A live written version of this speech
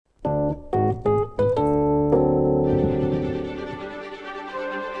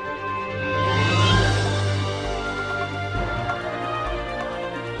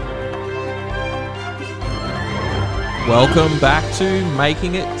Welcome back to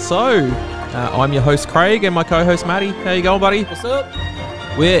Making It So. I'm your host Craig and my co-host Maddie. How you going, buddy? What's up?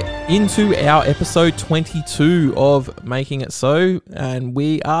 We're into our episode 22 of Making It So, and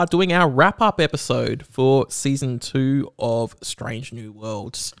we are doing our wrap-up episode for season 2 of Strange New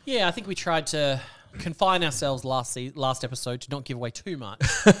Worlds. Yeah, I think we tried to confine ourselves last episode to not give away too much.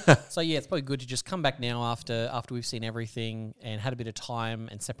 So yeah, it's probably good to just come back now after we've seen everything and had a bit of time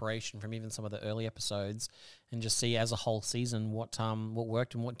and separation from even some of the early episodes, and just see as a whole season what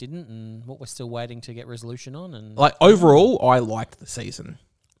worked and what didn't, and what we're still waiting to get resolution on. And Like, overall, I liked the season.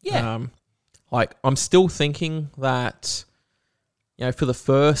 yeah, I'm still thinking that, for the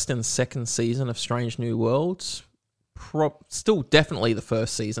first and second season of Strange New Worlds, still definitely the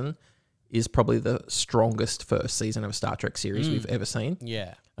first season is probably the strongest first season of a Star Trek series we've ever seen.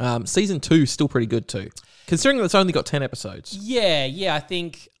 yeah. Season 2 is still pretty good too, considering that it's only got 10 episodes. Yeah. I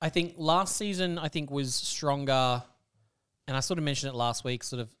think last season was stronger, and I sort of mentioned it last week.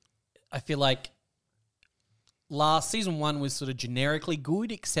 I feel like season 1 was sort of generically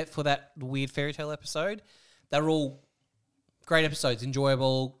good, except for that weird fairy tale episode. They were all great episodes,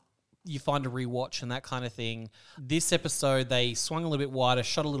 enjoyable. You find a rewatch and that kind of thing. This episode, they swung a little bit wider,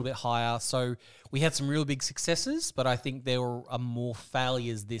 shot a little bit higher. So we had some real big successes, but I think there were more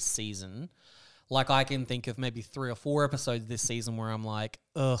failures this season. Like, I can think of maybe 3 or 4 episodes this season where I'm like,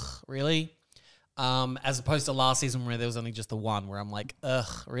 ugh, really? As opposed to last season where there was only just the one where I'm like,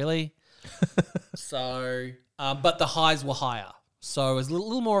 ugh, really? But the highs were higher. So it was a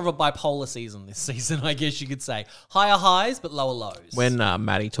little more of a bipolar season this season, I guess you could say. Higher highs, but lower lows. When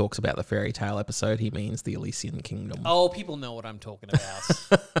Maddie talks about the fairy tale episode, he means the Elysian Kingdom. Oh, people know what I'm talking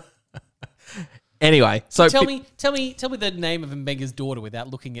about. Anyway, so tell me the name of Mbenga's daughter without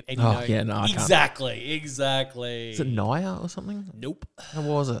looking at any note. I can't. Exactly. Is it Naya or something? Nope. How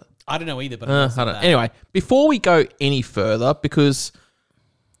was it? I don't know either, but I don't know. Anyway, before we go any further, because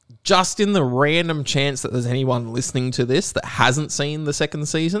just in the random chance that there's anyone listening to this that hasn't seen the second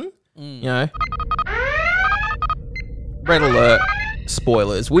season, red alert,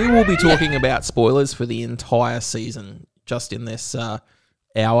 spoilers. We will be talking about spoilers for the entire season just in this hour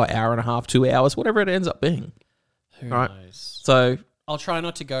and a half, 2 hours, whatever it ends up being. Who Right. knows? So, I'll try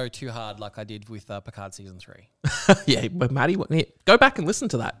not to go too hard like I did with Picard Season 3. yeah, but Maddie, go back and listen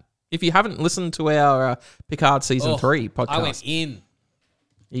to that. If you haven't listened to our Picard Season 3 podcast. I went in.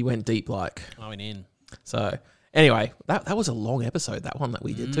 He went deep like. I went in. So, anyway, that was a long episode, that one that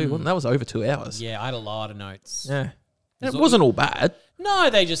we did too. That was over 2 hours. Yeah, I had a lot of notes. Yeah. It wasn't all bad. No,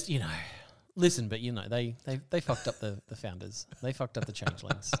 they just, listen, but they fucked up the founders. They fucked up the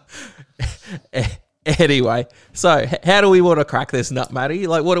changelings. Anyway, so how do we want to crack this nut, Maddie?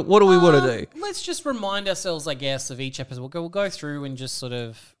 Like, what do we want to do? Let's just remind ourselves, I guess, of each episode. We'll go through and just sort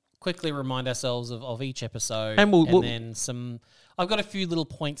of quickly remind ourselves of each episode. And then some... I've got a few little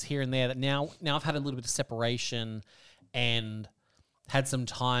points here and there that now I've had a little bit of separation and had some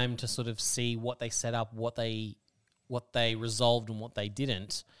time to sort of see what they set up, what they resolved and what they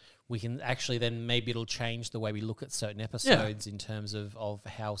didn't. We can actually then maybe it'll change the way we look at certain episodes in terms of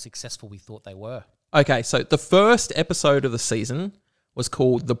how successful we thought they were. Okay, so the first episode of the season was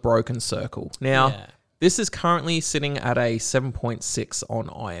called The Broken Circle. Now, this is currently sitting at a 7.6 on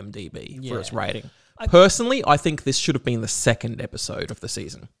IMDb for its rating. Personally, I think this should have been the second episode of the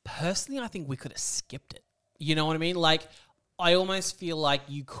season. Personally, I think we could have skipped it. You know what I mean? Like, I almost feel like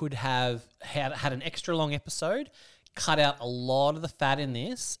you could have had an extra long episode, cut out a lot of the fat in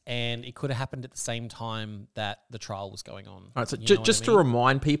this, and it could have happened at the same time that the trial was going on. All right, so just to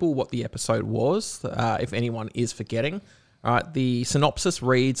remind people what the episode was, if anyone is forgetting. All right, the synopsis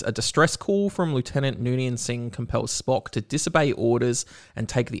reads, a distress call from Lieutenant Noonien Singh compels Spock to disobey orders and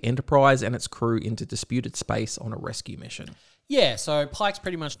take the Enterprise and its crew into disputed space on a rescue mission. Yeah, so Pike's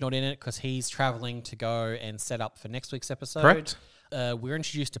pretty much not in it because he's traveling to go and set up for next week's episode. Correct. We're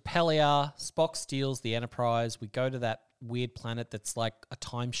introduced to Pelia. Spock steals the Enterprise. We go to that weird planet that's like a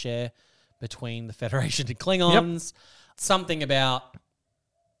timeshare between the Federation and Klingons. Yep. Something about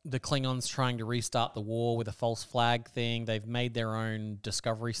the Klingons trying to restart the war with a false flag thing. They've made their own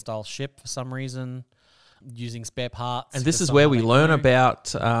Discovery-style ship for some reason, using spare parts. And this is where we learn about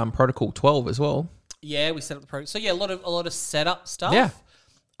Protocol 12 as well. Yeah, we set up the protocol. So yeah, a lot of setup stuff. Yeah.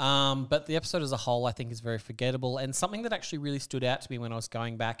 But the episode as a whole, I think, is very forgettable. And something that actually really stood out to me when I was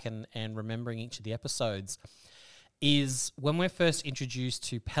going back and remembering each of the episodes is when we're first introduced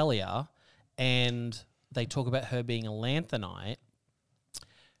to Pelia and they talk about her being a Lanthanite.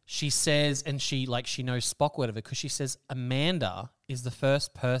 She says, and she knows Spock, whatever, because she says Amanda is the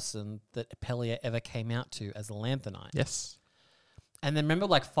first person that Pelia ever came out to as a Lanthanite. Yes. And then remember,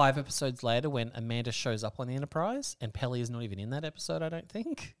 like 5 episodes later, when Amanda shows up on the Enterprise, and Pelly is not even in that episode, I don't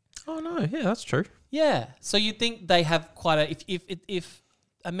think. Oh no, yeah, that's true. Yeah, so you'd think they have quite a if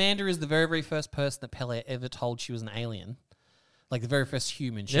Amanda is the very, very first person that Pelly ever told she was an alien, like the very first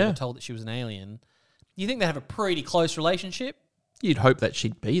human she ever told that she was an alien, you think they have a pretty close relationship. You'd hope that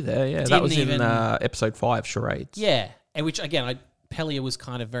she'd be there. Yeah, that was in episode 5, Charades. Yeah, and which again, Pellia was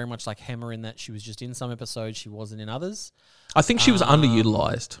kind of very much like Hammer in that she was just in some episodes, she wasn't in others. I think she was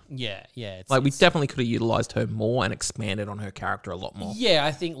underutilized. Yeah. We definitely could have utilized her more and expanded on her character a lot more. Yeah,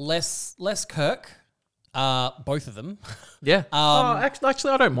 I think less Kirk, both of them. Yeah.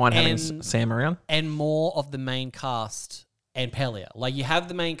 Actually, I don't mind having Sam around. And more of the main cast and Pellia. Like, you have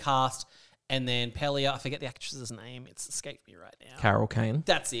the main cast, and then Pellia, I forget the actress's name, it's escaped me right now. Carol Kane.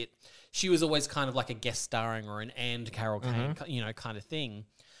 That's it. She was always kind of like a guest starring or an Carol Kane, kind of thing.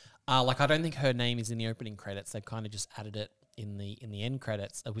 I don't think her name is in the opening credits. They've kind of just added it in the end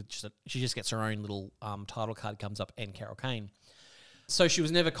credits. She just gets her own little title card, comes up, and Carol Kane. So she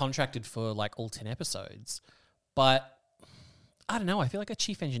was never contracted for like all 10 episodes. But I don't know. I feel like a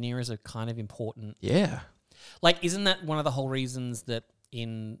chief engineer is a kind of important. Yeah. Like, isn't that one of the whole reasons that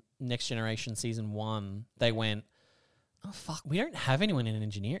in Next Generation Season 1, they went, oh, fuck, we don't have anyone in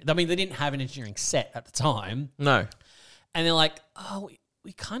engineering. I mean, they didn't have an engineering set at the time. No. And they're like, oh,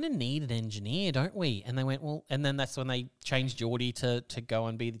 we kind of need an engineer, don't we? And they went, well, and then that's when they changed Geordie to go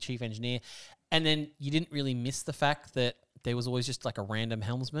and be the chief engineer. And then you didn't really miss the fact that there was always just like a random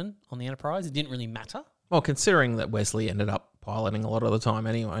helmsman on the Enterprise. It didn't really matter. Well, considering that Wesley ended up piloting a lot of the time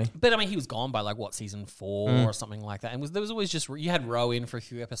anyway. But I mean, he was gone by season 4 or something like that. And there was always just, you had Roe in for a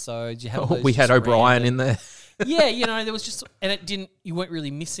few episodes. You had we had O'Brien in there. Yeah, there was just, and you weren't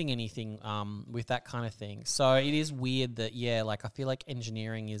really missing anything with that kind of thing. So it is weird that, I feel like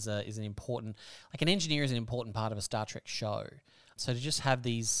engineering is an important, like an engineer is an important part of a Star Trek show. So to just have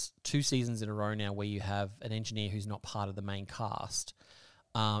these 2 seasons in a row now where you have an engineer who's not part of the main cast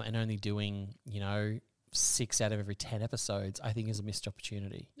and only doing, 6 out of every 10 episodes, I think is a missed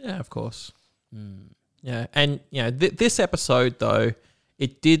opportunity. Yeah, of course. Yeah, and this episode though,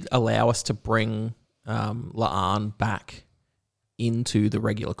 it did allow us to bring La'an back into the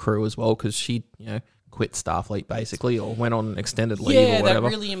regular crew as well, because she, quit Starfleet basically, or went on extended leave or whatever.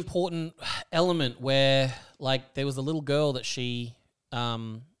 That really important element where, like, there was a little girl that she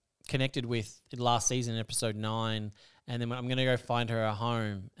connected with last season in episode 9. And then I'm going to go find her a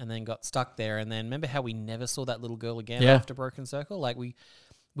home, and then got stuck there. And then remember how we never saw that little girl again after Broken Circle? Like, we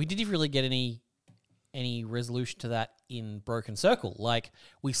didn't really get any resolution to that in Broken Circle. Like,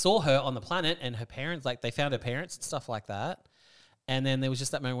 we saw her on the planet and her parents, like, they found her parents and stuff like that. And then there was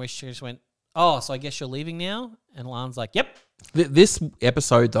just that moment where she just went, oh, so I guess you're leaving now? And La'an's like, yep. This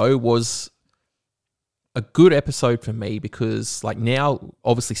episode, though, was a good episode for me because, like, now,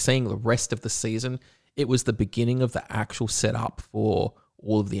 obviously seeing the rest of the season, it was the beginning of the actual setup for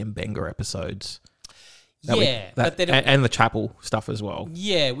all of the Mbenga episodes. And the Chapel stuff as well.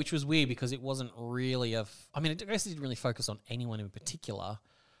 Yeah, which was weird because it wasn't really I guess it didn't really focus on anyone in particular,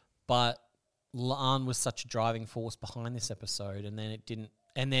 but La'an was such a driving force behind this episode, and then it didn't.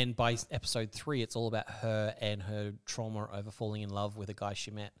 And then by episode 3, it's all about her and her trauma over falling in love with a guy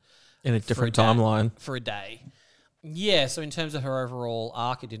she met in a different timeline for a day. Yeah, so in terms of her overall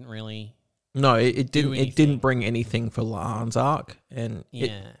arc, it didn't really. No, it didn't. It didn't bring anything for La'an's arc, and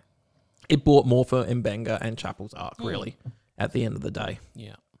it brought more for Mbenga and Chapel's arc, really, at the end of the day.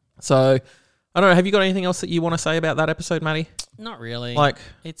 Yeah. So, I don't know. Have you got anything else that you want to say about that episode, Matty? Not really. Like,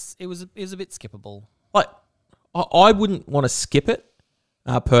 it was a bit skippable. Like, I wouldn't want to skip it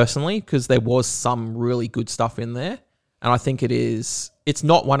personally, because there was some really good stuff in there, and I think it's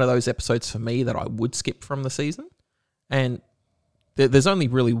not one of those episodes for me that I would skip from the season, and. There's only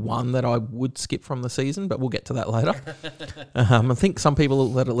really one that I would skip from the season, but we'll get to that later. I think some people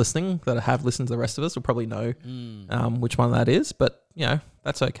that are listening, that have listened to the rest of us, will probably know which one that is, but,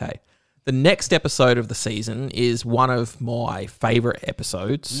 that's okay. The next episode of the season is one of my favourite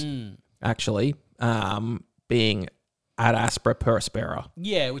episodes, actually, being Ad Aspera per Aspera.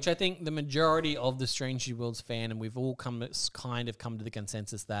 Yeah, which I think the majority of the Strange New Worlds fan, and we've all come to the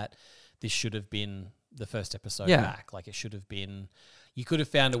consensus that this should have been the first episode back. Like, it should have been, you could have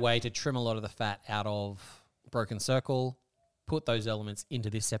found a way to trim a lot of the fat out of Broken Circle, put those elements into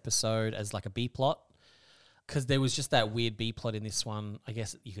this episode as like a B plot, because there was just that weird B plot in this one. I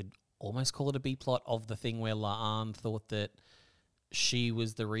guess you could almost call it a B plot of the thing where La'an thought that she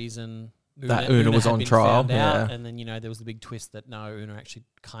was the reason that Una was on trial. Yeah. And then, there was the big twist that no, Una actually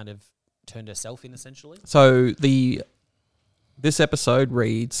kind of turned herself in, essentially. So the This episode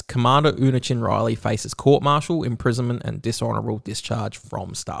reads, Commander Una Chin Riley faces court-martial, imprisonment, and dishonorable discharge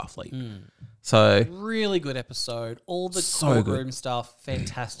from Starfleet. So really good episode. All the So courtroom good. stuff,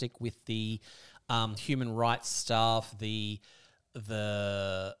 fantastic with the human rights stuff, the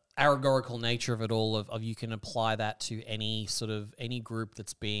allegorical nature of it all. Of you can apply that to any group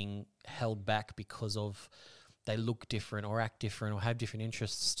that's being held back because of they look different or act different or have different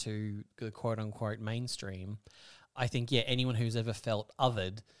interests to the quote unquote mainstream. I think anyone who's ever felt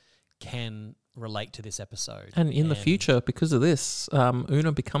othered can relate to this episode. And in the future, because of this,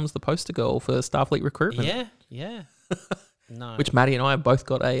 Una becomes the poster girl for Starfleet recruitment. Yeah. No. Which Maddie and I have both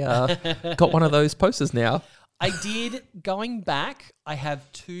got got one of those posters now. I did, going back, I have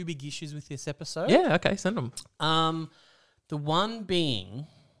two big issues with this episode. Yeah, okay, send them. The one being,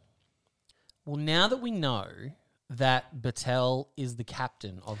 well, now that we know that Batel is the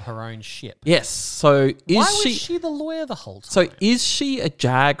captain of her own ship. Yes, so Why was she the lawyer the whole time? So is she a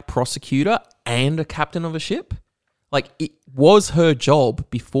JAG prosecutor and a captain of a ship? Like, it was her job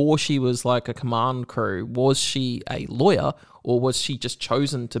before she was like a command crew. Was she a lawyer, or was she just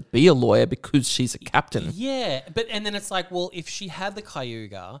chosen to be a lawyer because she's a captain? Yeah, and then it's like, well, if she had the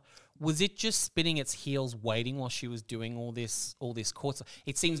Cayuga, was it just spinning its heels waiting while she was doing all this court stuff?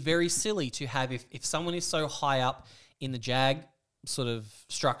 It seems very silly to have, if someone is so high up in the JAG sort of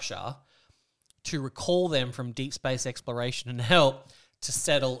structure, to recall them from deep space exploration and help to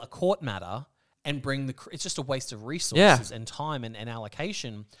settle a court matter and bring it's just a waste of resources and time and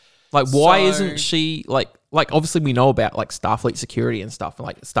allocation. Like, why isn't she like obviously we know about like Starfleet security and stuff, and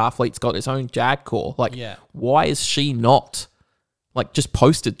like Starfleet's got its own JAG Corps. Like, why is she not like just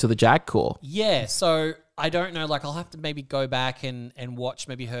posted to the JAG Corps? Yeah, so I don't know. Like, I'll have to maybe go back and watch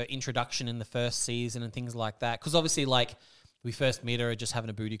maybe her introduction in the first season and things like that. Because obviously, like, we first meet her just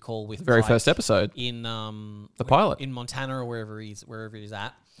having a booty call with The very Pike first episode in the pilot in Montana or wherever he's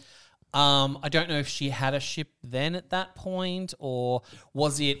at. I don't know if she had a ship then at that point, or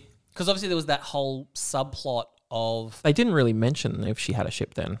was it because obviously there was that whole subplot of they didn't really mention if she had a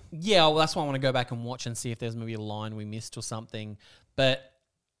ship then. Yeah, well, that's why I want to go back and watch and see if there's maybe a line we missed or something. But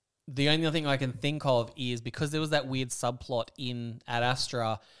the only other thing I can think of is because there was that weird subplot in Ad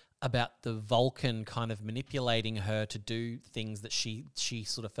Astra about the Vulcan kind of manipulating her to do things that she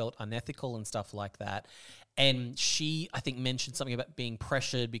sort of felt unethical and stuff like that. And she, I think, mentioned something about being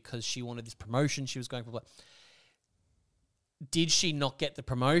pressured because she wanted this promotion she was going for. Did she not get the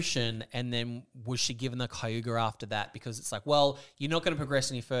promotion, and then was she given the Cayuga after that? Because it's like, well, you're not going to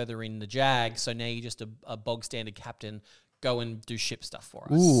progress any further in the JAG, so now you're just a bog standard captain. Go and do ship stuff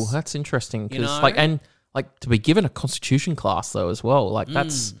for us. Ooh, that's interesting. Because You know? to be given a Constitution class though as well, like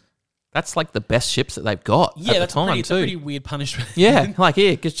that's like the best ships that they've got. Yeah, at that's the time it's a pretty weird punishment. Yeah, like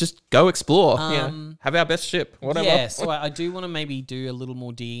just go explore. Have our best ship, whatever. Yeah, so I do want to maybe do a little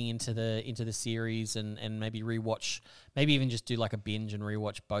more digging into the series and maybe rewatch, maybe even just do like a binge and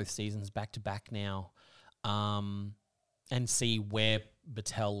rewatch both seasons back to back now, and see where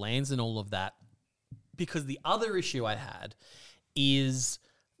Batel lands and all of that. Because the other issue I had is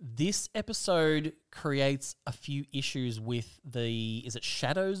this episode creates a few issues with is it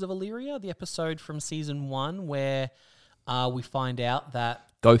Shadows of Illyria, the episode from season 1 where we find out that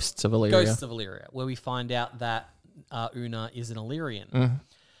Ghosts of Illyria, where we find out that Una is an Illyrian.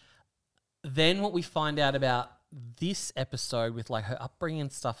 Then what we find out about this episode with like her upbringing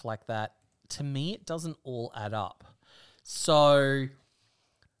and stuff like that, to me it doesn't all add up. So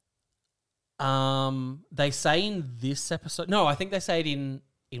they say in this episode, no, I think they say it in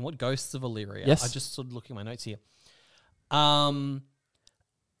what, Ghosts of Illyria. Yes. I just sort of looking at my notes here.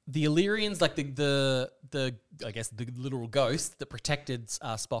 The Illyrians, like the I guess the literal ghost that protected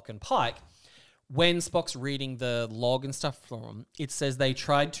Spock and Pike, when Spock's reading the log and stuff from them, it says they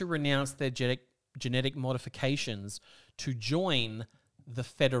tried to renounce their genetic modifications to join the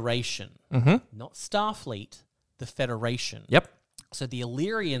Federation. Not Starfleet, the Federation. Yep. So the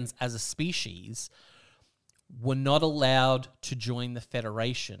Illyrians as a species were not allowed to join the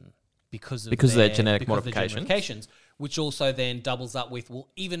Federation because of their genetic modifications. Which also then doubles up with, well,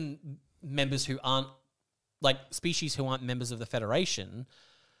 even members who aren't, like species who aren't members of the Federation,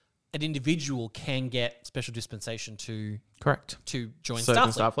 an individual can get special dispensation to join Certain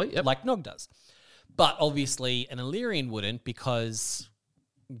Starfleet, yep. like Nog does. But obviously an Illyrian wouldn't, because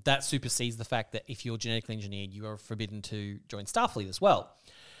that supersedes the fact that if you're genetically engineered, you are forbidden to join Starfleet as well.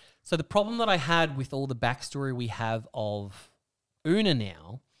 So the problem that I had with all the backstory we have of Una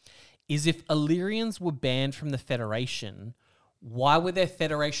now is if Illyrians were banned from the Federation, why were there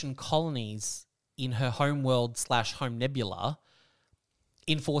Federation colonies in her homeworld / home nebula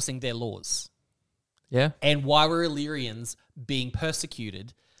enforcing their laws? Yeah. And why were Illyrians being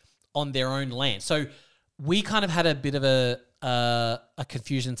persecuted on their own land? So we kind of had a bit of a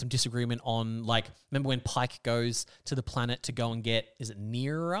confusion, some disagreement on, like, remember when Pike goes to the planet to go and get, is it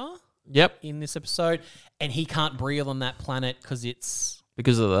Nira? Yep. In this episode, and he can't breathe on that planet because it's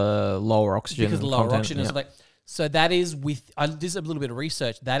because of the lower oxygen. Because of the lower content, oxygen and stuff like. So that is I did a little bit of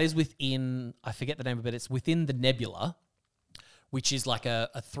research. That is within, I forget the name of it. It's within the nebula, which is like a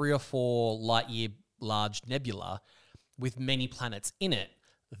 3 or 4 light year large nebula with many planets in it.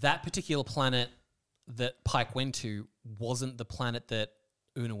 That particular planet that Pike went to wasn't the planet that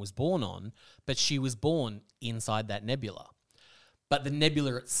Una was born on, but she was born inside that nebula. But the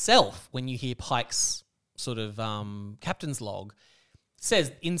nebula itself, when you hear Pike's sort of captain's log,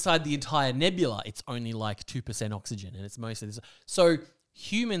 says inside the entire nebula, it's only like 2% oxygen, and it's mostly this. So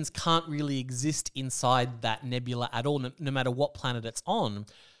humans can't really exist inside that nebula at all, no matter what planet it's on.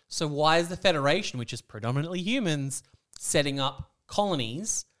 So why is the Federation, which is predominantly humans, setting up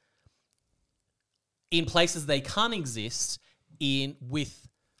colonies in places they can't exist in with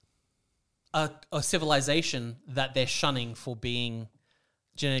a civilization that they're shunning for being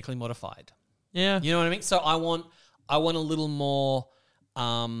genetically modified? Yeah. You know what I mean? So I want a little more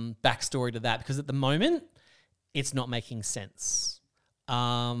backstory to that, because at the moment it's not making sense.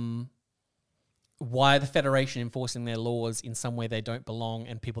 Why are the Federation enforcing their laws in somewhere they don't belong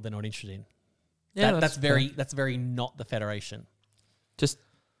and people they're not interested in? Yeah, that's very not the Federation. Just,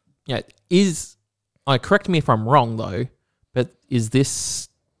 correct me if I'm wrong though, but is this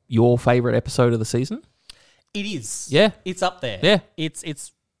your favorite episode of the season? It is. Yeah. It's up there. Yeah.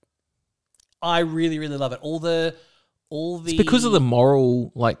 It's I really, really love it. All the It's because of the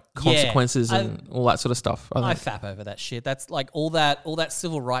moral consequences Yeah, and all that sort of stuff. I think. fap over that shit. That's like all that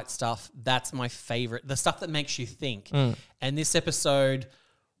civil rights stuff. That's my favorite. The stuff that makes you think. And this episode,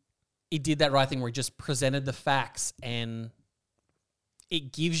 it did that right thing where it just presented the facts and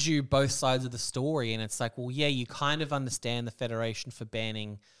it gives you both sides of the story. And it's like, well, yeah, you kind of understand the Federation for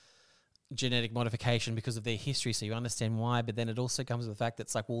banning genetic modification because of their history, so you understand why. But then it also comes with the fact that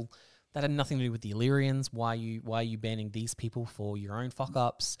it's like, well, that had nothing to do with the Illyrians. Why are you banning these people for your own fuck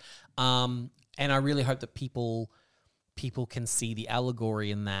ups? And I really hope that people can see the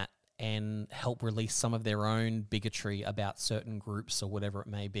allegory in that and help release some of their own bigotry about certain groups or whatever it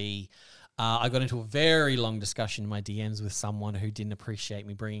may be. I got into a very long discussion in my DMs with someone who didn't appreciate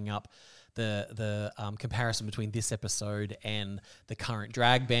me bringing up the comparison between this episode and the current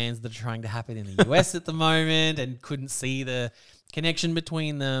drag bans that are trying to happen in the US at the moment, and couldn't see the connection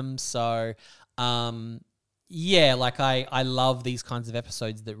between them. So, I love these kinds of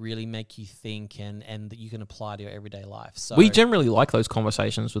episodes that really make you think and that you can apply to your everyday life. So we generally like those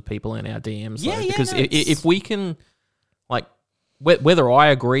conversations with people in our DMs, because if we can, whether I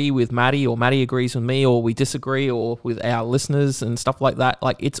agree with Maddie or Maddie agrees with me or we disagree or with our listeners and stuff like that,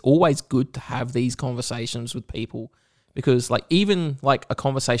 it's always good to have these conversations with people, because even a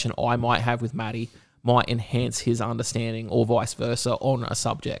conversation I might have with Maddie might enhance his understanding or vice versa on a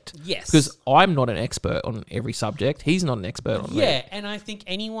subject. Yes. Because I'm not an expert on every subject. He's not an expert on Yeah, and I think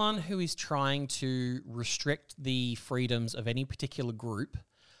anyone who is trying to restrict the freedoms of any particular group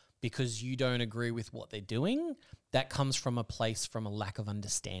because you don't agree with what they're doing, that comes from a place from a lack of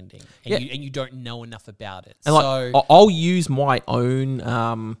understanding, and you don't know enough about it. And I'll use my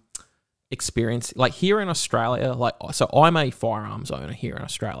own experience, here in Australia. So I'm a firearms owner here in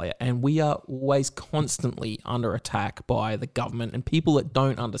Australia, and we are always constantly under attack by the government and people that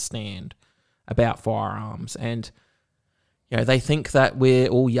don't understand about firearms, and they think that we're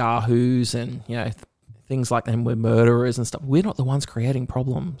all yahoos and things like that, and we're murderers and stuff. We're not the ones creating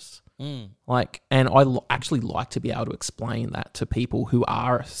problems. And I actually like to be able to explain that to people who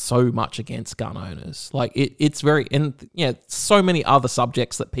are so much against gun owners. It's very, and so many other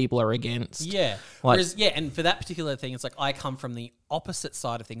subjects that people are against. Yeah. And for that particular thing, it's I come from the opposite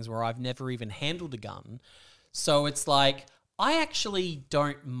side of things where I've never even handled a gun. So it's I actually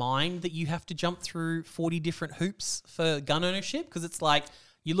don't mind that you have to jump through 40 different hoops for gun ownership, because it's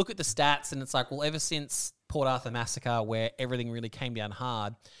you look at the stats and it's well, ever since Port Arthur massacre, where everything really came down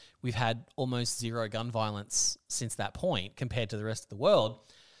hard, we've had almost zero gun violence since that point compared to the rest of the world.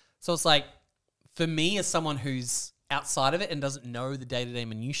 So it's for me, as someone who's outside of it and doesn't know the day-to-day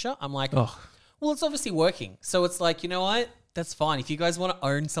minutiae, I'm well, it's obviously working. So it's you know what? That's fine. If you guys want to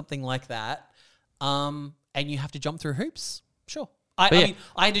own something like that, and you have to jump through hoops, sure. I mean,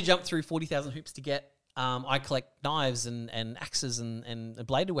 I had to jump through 40,000 hoops to get, I collect knives and axes and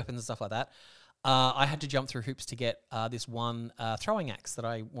bladed weapons and stuff like that. I had to jump through hoops to get this one throwing axe that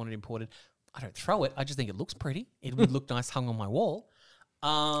I wanted imported. I don't throw it. I just think it looks pretty. It would look nice hung on my wall.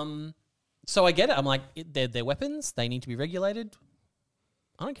 So I get it. I'm like, they're weapons. They need to be regulated.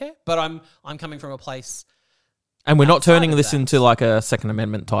 I don't care. But I'm coming from a place. And we're not Outside turning of this that. into like a Second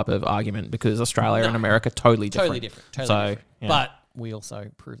Amendment type of argument because Australia and America totally different. Totally different. Totally So, different. yeah. But we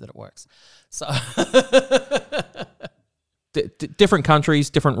also prove that it works. So Different countries,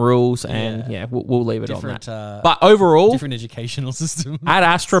 different rules, and we'll leave it different, on that. But overall, different educational system. Ad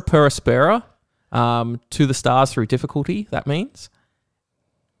Astra per Aspera, to the stars through difficulty, that means.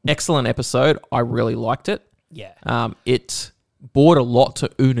 Excellent episode. I really liked it. Yeah. It brought a lot to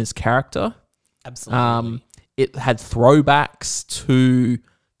Una's character. Absolutely. It had throwbacks to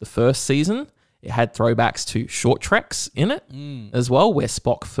the first season. It had throwbacks to Short Treks in it as well, where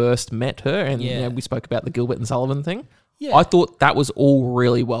Spock first met her. And we spoke about the Gilbert and Sullivan thing. Yeah. I thought that was all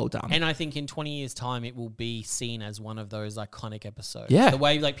really well done. And I think in 20 years' time, it will be seen as one of those iconic episodes. Yeah. The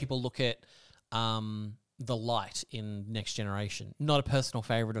way like people look at The Light in Next Generation. Not a personal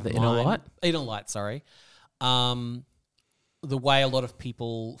favorite of The mine. Inner Light? Inner Light, sorry. The way a lot of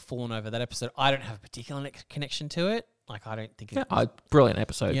people fawn over that episode, I don't have a particular connection to it. Like, I don't think Brilliant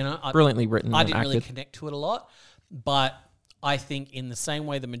episode. You know, brilliantly written I and didn't acted. really connect to it a lot. But I think in the same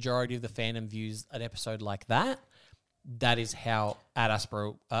way the majority of the fandom views an episode like that, that is how Ad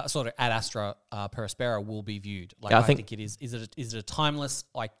Astra per Aspera will be viewed. Like, I think it is. Is it a timeless,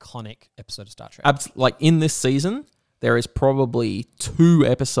 iconic episode of Star Trek? Like in this season, there is probably 2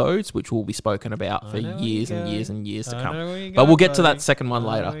 episodes which will be spoken about for years and years and years to come. But we'll get to that second one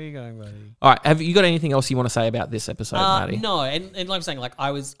later. Where are you going, buddy? All right, have you got anything else you want to say about this episode, Maddie? No, and like I'm saying, like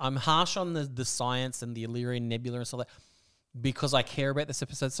I'm harsh on the science and the Illyrian Nebula and stuff like that because I care about this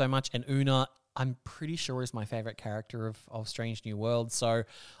episode so much. And Una, I'm pretty sure, is my favorite character of Strange New World. So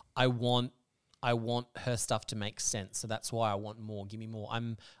I want her stuff to make sense. So that's why I want more. Give me more.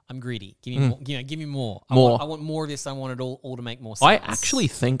 I'm greedy. Give me more. Give me more. I want more of this. I want it all to make more sense. I actually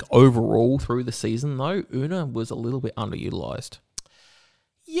think overall through the season though, Una was a little bit underutilized.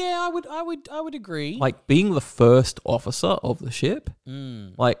 Yeah, I would agree. Like being the first officer of the ship,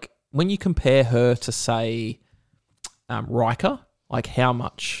 like when you compare her to say Riker, like how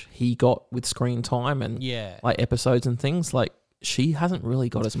much he got with screen time and like episodes and things, like she hasn't really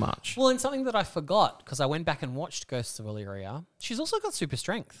got as much. Well, and something that I forgot because I went back and watched Ghosts of Illyria, she's also got super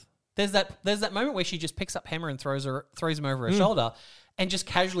strength. There's that moment where she just picks up Hammer and throws him over her shoulder and just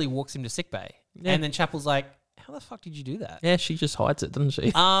casually walks him to sickbay. Yeah. And then Chapel's like, how the fuck did you do that? Yeah, she just hides it, doesn't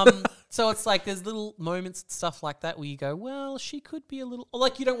she? So it's like there's little moments and stuff like that where you go, well, she could be a little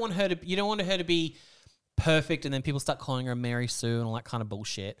like you don't want her to be perfect and then people start calling her Mary Sue and all that kind of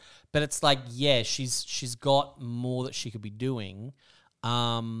bullshit. But it's like, yeah, she's got more that she could be doing.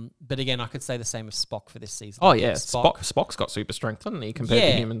 But again, I could say the same of Spock for this season. Oh yeah, Spock's got super strength, doesn't he, compared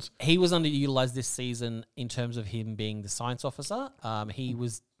to humans? He was underutilized this season in terms of him being the science officer. He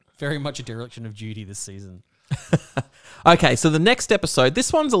was very much a dereliction of duty this season. Okay, so the next episode,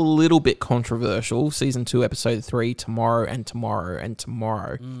 this one's a little bit controversial. Season 2, episode 3, Tomorrow and Tomorrow and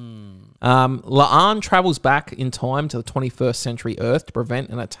Tomorrow. La'an travels back in time to the 21st century Earth to prevent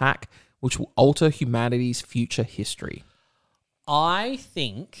an attack which will alter humanity's future history. I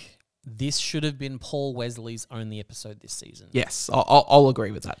think this should have been Paul Wesley's only episode this season. Yes, I'll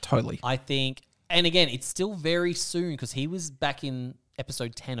agree with that, totally. I think, and again, it's still very soon because he was back in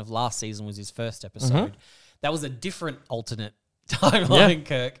episode 10 of last season was his first episode. That was a different alternate timeline,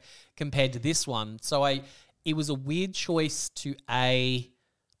 Kirk, compared to this one. So it was a weird choice to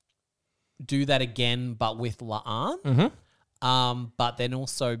do that again, but with La'an. But then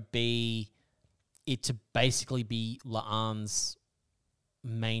also it to basically be La'an's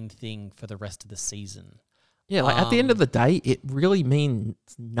main thing for the rest of the season. Yeah, like at the end of the day, it really means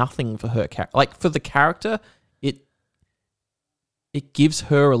nothing for her character. Like for the character, it gives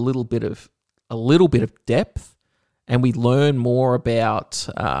her a little bit of depth, and we learn more about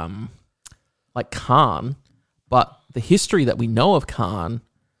like Khan. But the history that we know of Khan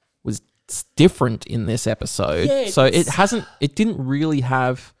was different in this episode, so it didn't really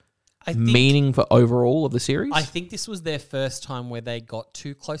have meaning for overall of the series. I think this was their first time where they got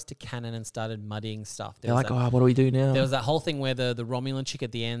too close to canon and started muddying stuff. They're like, what do we do now? There was that whole thing where the Romulan chick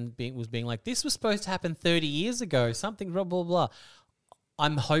at the end was being like, this was supposed to happen 30 years ago, something blah, blah, blah.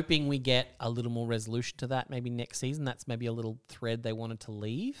 I'm hoping we get a little more resolution to that maybe next season. That's maybe a little thread they wanted to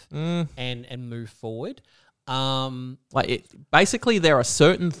leave and move forward. Basically, there are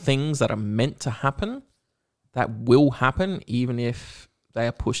certain things that are meant to happen that will happen even if they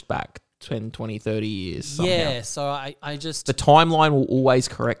are pushed back 10, 20, 30 years somehow. Yeah, so I just... The timeline will always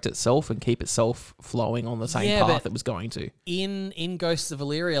correct itself and keep itself flowing on the same path it was going to. In Ghosts of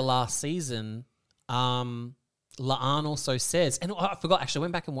Illyria last season, La'an also says, and I forgot, actually, I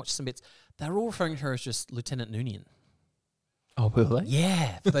went back and watched some bits. They're all referring to her as just Lieutenant Noonian. Oh, will they?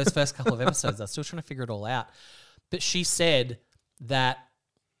 Yeah, for those first couple of episodes. I was still trying to figure it all out. But she said that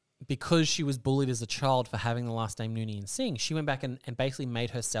because she was bullied as a child for having the last name Noonian Singh, she went back and basically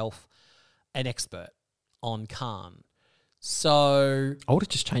made herself an expert on Khan. So... I would have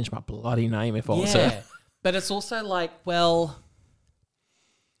just changed my bloody name if I was yeah, her. but it's also like, well,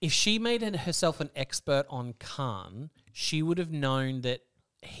 if she made herself an expert on Khan, she would have known that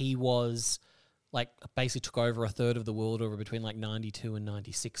he was like basically took over a third of the world over between like 92 and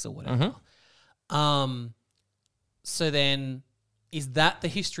 96 or whatever. So then is that the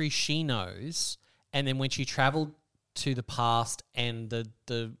history she knows? And then when she traveled to the past and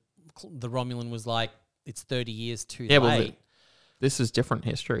the Romulan was like, it's 30 years too late. Well, this is different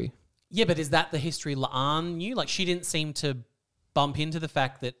history. Yeah, but is that the history La'an knew? Like, she didn't seem to bump into the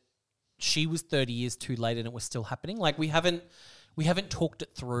fact that she was 30 years too late and it was still happening. Like, we haven't talked it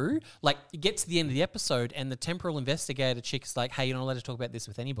through. Like, you get to the end of the episode and the temporal investigator chick's like, hey, you're not allowed to talk about this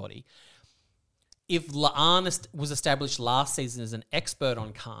with anybody. If La'an was established last season as an expert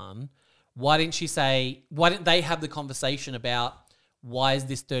on Khan, why didn't they have the conversation about why is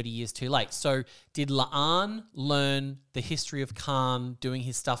this 30 years too late? So did La'an learn the history of Khan doing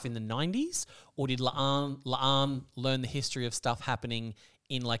his stuff in the 90s? Or did La'an learn the history of stuff happening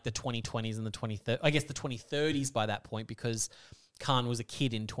in like the 2020s and the 2030s by that point, because Khan was a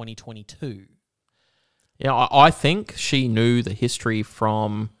kid in 2022? Yeah, I think she knew the history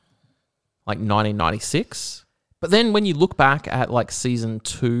from like 1996. But then when you look back at like season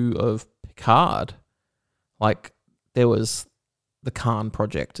 2 of Picard, like there was the Khan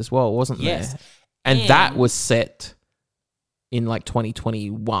project as well, wasn't there? And that was set in like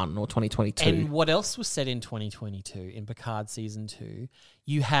 2021 or 2022. And what else was set in 2022 in Picard season 2?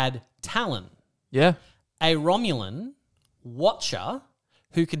 You had Talon. Yeah. A Romulan watcher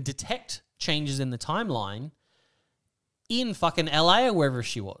who can detect changes in the timeline in fucking LA or wherever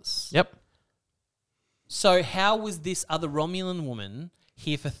she was. Yep. So how was this other Romulan woman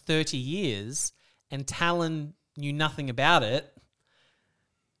here for 30 years and Talon knew nothing about it?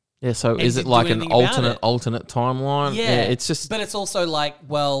 Yeah, so And is it didn't like do an anything about it. alternate timeline? Yeah. It's just... But it's also like,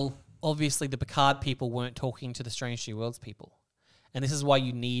 well, obviously the Picard people weren't talking to the Strange New Worlds people. And this is why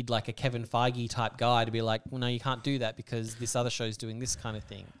you need like a Kevin Feige type guy to be like, well, no, you can't do that because this other show's doing this kind of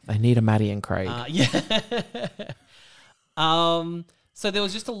thing. They need a Maddie and Craig. So there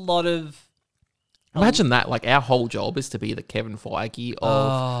was just a lot of... Imagine that, like our whole job is to be the Kevin Feige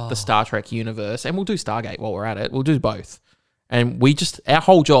of the Star Trek universe, and we'll do Stargate while we're at it. We'll do both. And our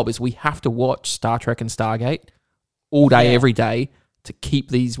whole job is we have to watch Star Trek and Stargate all day, every day to keep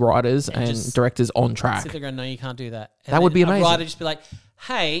these writers and directors on track. Sit there going, no, you can't do that. And that would be amazing. A writer just be like,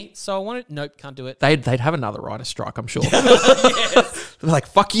 hey, so I want to... Nope, can't do it. They'd have another writer strike, I'm sure. They're like,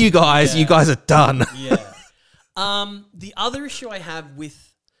 fuck you guys. You guys are done. Yeah. The other issue I have with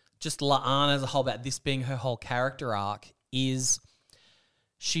just La'an as a whole, about this being her whole character arc, is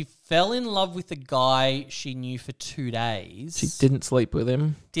she fell in love with a guy she knew for 2 days. She didn't sleep with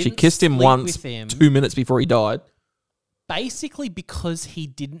him. She Didn't kissed him sleep once, with him. 2 minutes before he died. Basically because he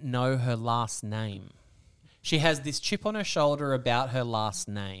didn't know her last name. She has this chip on her shoulder about her last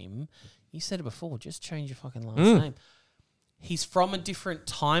name. You said it before, just change your fucking last name. He's from a different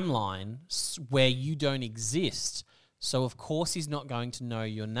timeline where you don't exist. So, of course, he's not going to know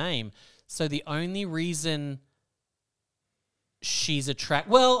your name. So, the only reason she's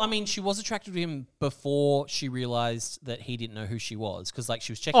attracted... Well, I mean, she was attracted to him before she realized that he didn't know who she was. Because, like,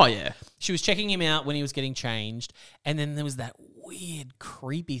 she was checking... Oh, yeah. She was checking him out when he was getting changed. And then there was that weird,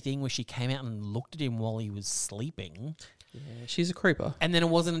 creepy thing where she came out and looked at him while he was sleeping. Yeah, she's a creeper. And then it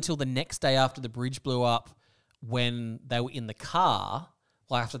wasn't until the next day after the bridge blew up, when they were in the car,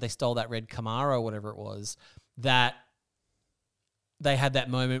 like after they stole that red Camaro or whatever it was, that they had that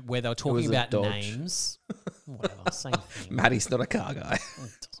moment where they were talking about Dodge. names. Whatever, same thing. Maddie's not a car guy.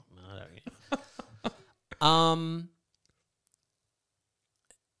 It doesn't matter.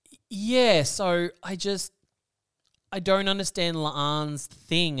 Yeah, so I don't understand La'an's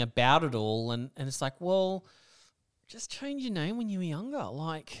thing about it all, and it's like, well, just change your name when you were younger,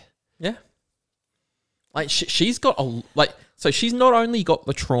 like... Yeah. Like she's got so she's not only got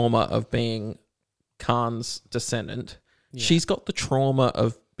the trauma of being Khan's descendant, she's got the trauma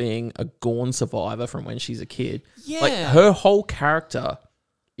of being a Gorn survivor from when she's a kid. Yeah. Like her whole character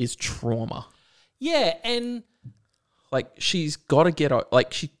is trauma. Yeah, and like she's got to get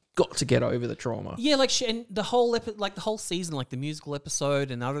over the trauma. yeah, like and the whole the whole season, like the musical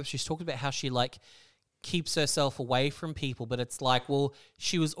episode and other, she's talked about how she like keeps herself away from people, but it's like, well,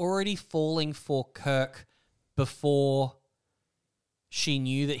 she was already falling for Kirk before she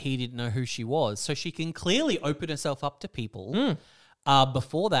knew that he didn't know who she was. So she can clearly open herself up to people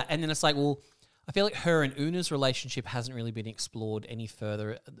before that. And then it's like, well, I feel like her and Una's relationship hasn't really been explored any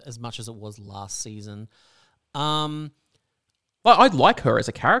further as much as it was last season. Well, I like her as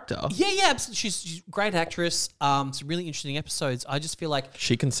a character. Yeah, absolutely. She's a great actress. Some really interesting episodes. I just feel like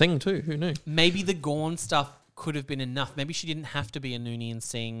She can sing too. Who knew? maybe the Gorn stuff could have been enough. Maybe she didn't have to be a Noonien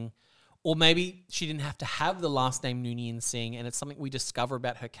Singh, or maybe she didn't have to have the last name Noonien Singh, and it's something we discover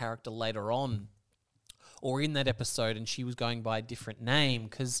about her character later on, or in that episode, and she was going by a different name.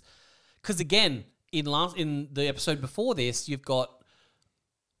 Because again, in the episode before this, you've got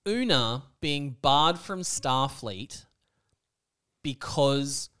Una being barred from Starfleet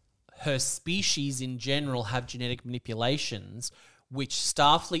because her species in general have genetic manipulations, which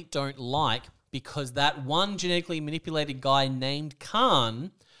Starfleet don't like, because that one genetically manipulated guy named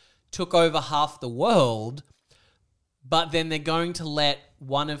Khan took over half the world, but then they're going to let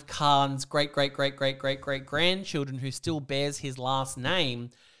one of Khan's great-great-great-great-great-great-grandchildren, who still bears his last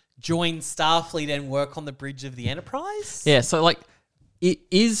name, join Starfleet and work on the bridge of the Enterprise? Yeah, so like it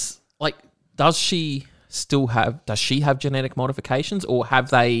is like does she have genetic modifications, or have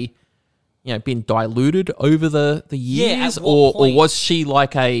they been diluted over the years, at what point? or was she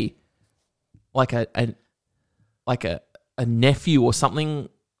like a nephew or something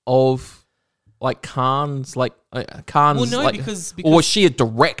of like Khan's Well, no, because or was she a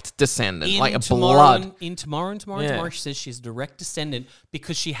direct descendant, like a blood? Tomorrow, she says she's a direct descendant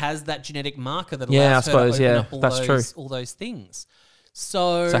because she has that genetic marker that Yeah, I allows her suppose, to yeah, open up that's true. all those things.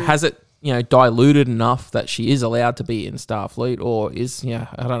 So has it diluted enough that she is allowed to be in Starfleet, or is I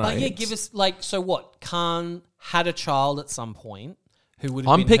don't know. give us so what? Khan had a child at some point who would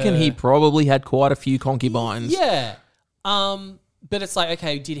have I'm been picking her. he probably had quite a few concubines. Yeah. But it's like,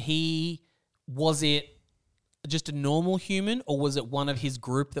 okay, was it just a normal human, or was it one of his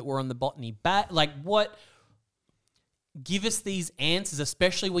group that were on the botany bat? Like, what? Give us these answers,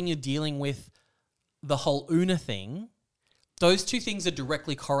 especially when you're dealing with the whole Una thing. Those two things are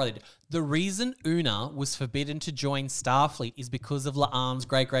directly correlated. The reason Una was forbidden to join Starfleet is because of La'an's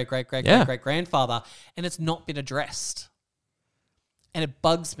great-great-great-great-great-great-grandfather, and it's not been addressed. And it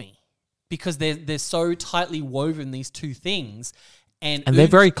bugs me because they're so tightly woven, these two things. And they're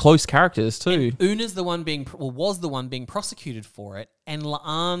very close characters too. Una's the one was the one being prosecuted for it, and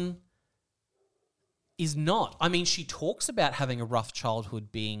La'an is not. I mean, she talks about having a rough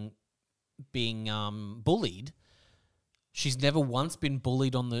childhood, being bullied. She's never once been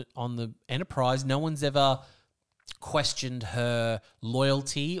bullied on the Enterprise. No one's ever questioned her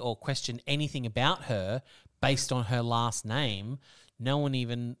loyalty or questioned anything about her based on her last name. No one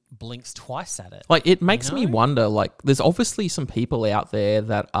even blinks twice at it. Like, it makes me wonder, like, there's obviously some people out there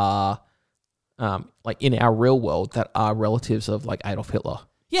that are, like, in our real world that are relatives of, like, Adolf Hitler.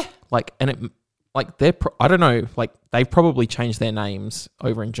 Yeah. Like, and it, like, I don't know, like, they've probably changed their names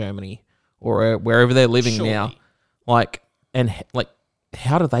over in Germany or wherever they're living Surely. now. Like, and, like,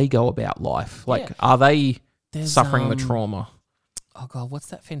 how do they go about life? Like, are they suffering the trauma? Oh, God, what's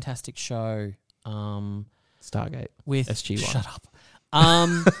that fantastic show? Stargate. With SG-1. Shut up.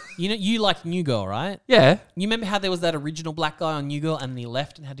 You like New Girl, right? Yeah. You remember how there was that original black guy on New Girl and he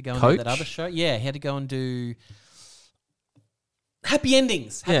left and had to go and do that Coach? other show? Yeah, he had to go and do Happy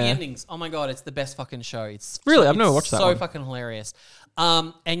Endings. Happy Yeah. Endings. Oh my God, it's the best fucking show. It's Really? I've never watched that so one. fucking hilarious.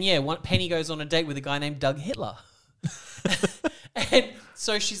 And yeah, Penny goes on a date with a guy named Doug Hitler. And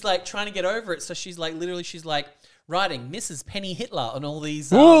so she's like trying to get over it. So she's like writing Mrs. Penny Hitler on all these.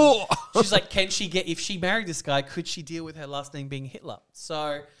 She's like, if she married this guy, could she deal with her last name being Hitler?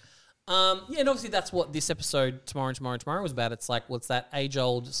 So, yeah, and obviously that's what this episode, Tomorrow was about. It's like, what's that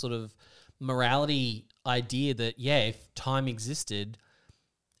age-old sort of morality idea that, yeah, if time existed,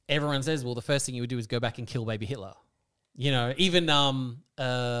 everyone says, well, the first thing you would do is go back and kill baby Hitler. Even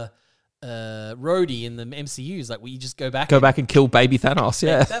Rhodey in the MCU is like, well, you just go back and kill baby Thanos.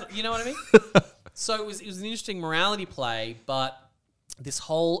 Yeah. you know what I mean? So it was an interesting morality play, but this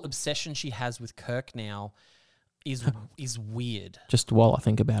whole obsession she has with Kirk now is weird. Just while I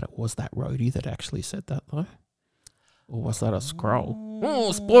think about it, was that Rhodey that actually said that though? Or was that a scroll?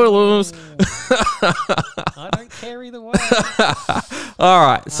 Oh, spoilers! I don't care either way. All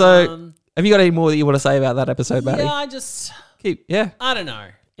right, so have you got any more that you want to say about that episode, Matty? Yeah, I don't know.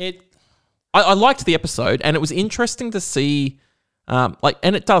 I liked the episode, and it was interesting to see,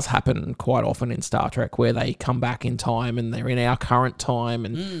 and it does happen quite often in Star Trek where they come back in time and they're in our current time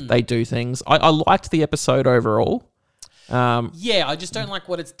and they do things. I liked the episode overall. Yeah, I just don't like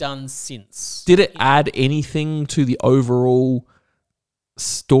what it's done since. Did it add anything to the overall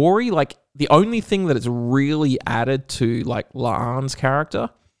story, like the only thing that it's really added to like La'an's character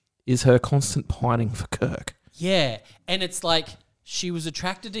is her constant pining for Kirk. Yeah. And it's like she was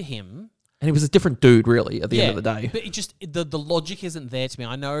attracted to him. And he was a different dude, really, at the end of the day. But it just the logic isn't there to me.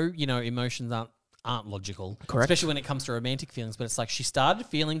 I know, emotions aren't logical. Correct. Especially when it comes to romantic feelings. But it's like she started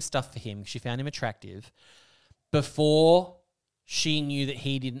feeling stuff for him. She found him attractive before she knew that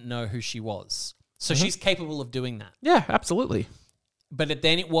he didn't know who she was. So she's capable of doing that. Yeah, absolutely. But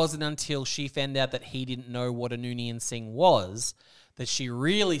then it wasn't until she found out that he didn't know what a Noonien Singh was that she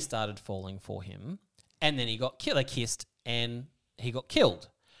really started falling for him. And then he got killed. They kissed and he got killed.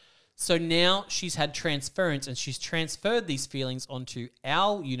 So now she's had transference and she's transferred these feelings onto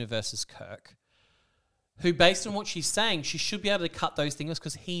our universe's Kirk, who, based on what she's saying, she should be able to cut those things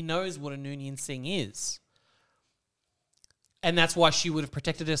because he knows what a Noonien Singh is. And that's why she would have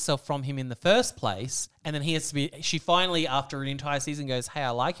protected herself from him in the first place. And then she finally, after an entire season, goes, hey, I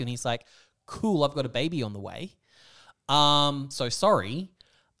like you. And he's like, cool, I've got a baby on the way. So sorry.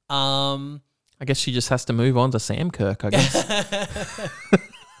 I guess she just has to move on to Sam Kirk, I guess.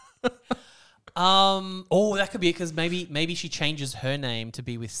 That could be it, because maybe she changes her name to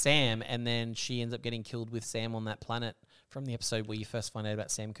be with Sam, and then she ends up getting killed with Sam on that planet from the episode where you first find out about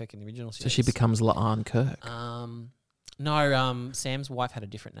Sam Kirk in the original series. So she becomes La'an Kirk. No, Sam's wife had a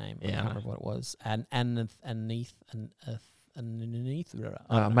different name. I Yeah. can't remember what it was. Underneath.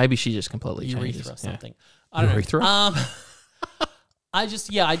 Maybe she just completely changes. Urethra or something. Yeah. I don't Urethra? know.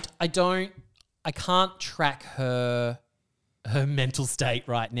 I can't track her mental state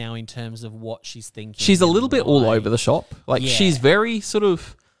right now in terms of what she's thinking. She's a and little bit all why. over the shop. Like, Yeah. she's very sort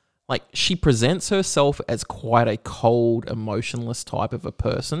of, like, she presents herself as quite a cold, emotionless type of a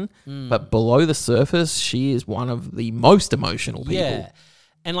person. But below the surface, she is one of the most emotional people. Yeah.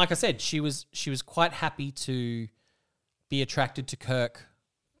 And like I said, she was quite happy to be attracted to Kirk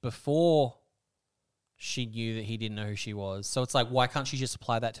before she knew that he didn't know who she was. So it's like, why can't she just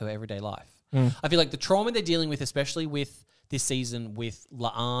apply that to her everyday life? I feel like the trauma they're dealing with, especially with this season with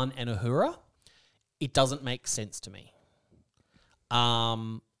La'an and Uhura, it doesn't make sense to me.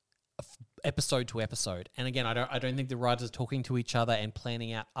 Episode to episode. And again, I don't think the writers are talking to each other and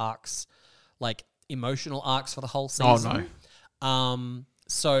planning out arcs, like emotional arcs for the whole season. Oh, no.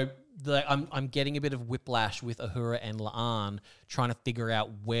 So I'm getting a bit of whiplash with Uhura and La'an trying to figure out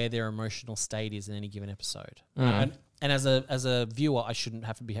where their emotional state is in any given episode. And as a viewer, I shouldn't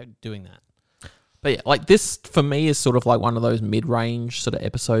have to be doing that. But yeah, like, this for me is sort of like one of those mid-range sort of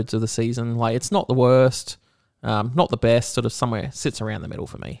episodes of the season. Like, it's not the worst, not the best, sort of somewhere sits around the middle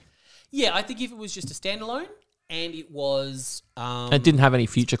for me. Yeah, I think if it was just a standalone and it was... It didn't have any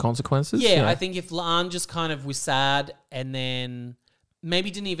future consequences. Yeah, I think if La'an just kind of was sad and then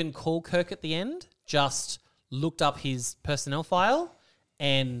maybe didn't even call Kirk at the end, just looked up his personnel file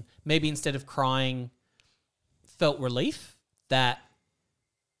and maybe instead of crying felt relief that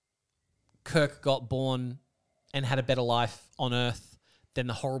Kirk got born and had a better life on Earth than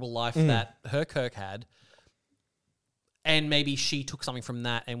the horrible life that her Kirk had. And maybe she took something from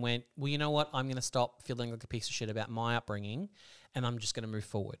that and went, well, you know what? I'm going to stop feeling like a piece of shit about my upbringing and I'm just going to move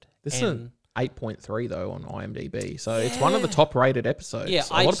forward. This is an 8.3 though on IMDb. So it's one of the top rated episodes. Yeah,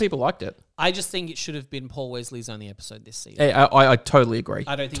 a lot of people liked it. I just think it should have been Paul Wesley's only episode this season. I totally agree.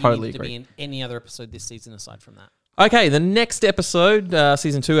 I don't think totally it needed to be in any other episode this season aside from that. Okay, the next episode,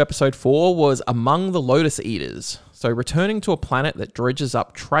 Season 2, Episode 4, was Among the Lotus Eaters. So, returning to a planet that dredges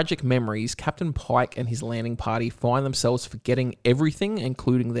up tragic memories, Captain Pike and his landing party find themselves forgetting everything,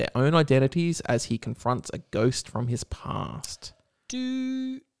 including their own identities, as he confronts a ghost from his past.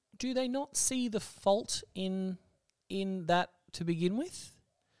 Do they not see the fault in that to begin with?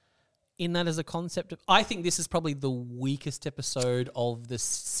 In that as a concept I think this is probably the weakest episode of the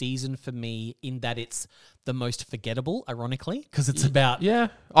season for me, in that it's the most forgettable, ironically, because it's about... Yeah,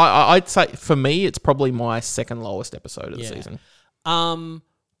 I'd say for me, it's probably my second lowest episode of the season.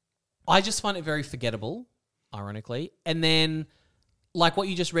 I just find it very forgettable, ironically. And then, like what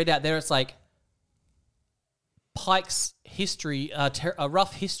you just read out there, it's like Pike's history, a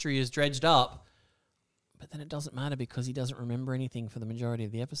rough history is dredged up, but then it doesn't matter because he doesn't remember anything for the majority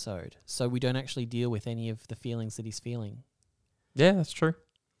of the episode. So we don't actually deal with any of the feelings that he's feeling. Yeah, that's true.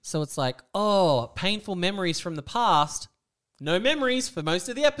 So it's like, oh, painful memories from the past. No memories for most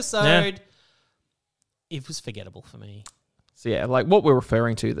of the episode. Yeah. It was forgettable for me. So yeah, like what we're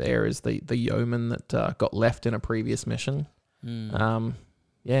referring to there is the yeoman that got left in a previous mission. And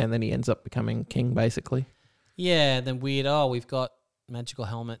then he ends up becoming king, basically. Yeah, and then we've got magical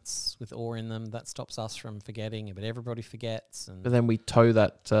helmets with ore in them. That stops us from forgetting, but everybody forgets. And But then we tow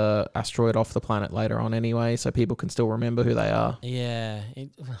that asteroid off the planet later on anyway, so people can still remember who they are. yeah,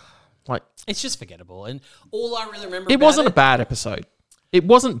 Like, it's just forgettable. And all I really remember it about wasn't a bad episode. It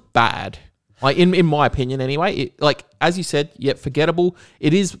wasn't bad. Like, in my opinion anyway. It, like, as you said, yet forgettable.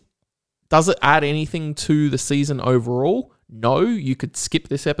 It is. Does it add anything to the season overall? No, you could skip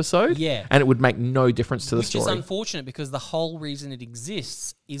this episode. Yeah. And it would make no difference to the Which story. is unfortunate because the whole reason it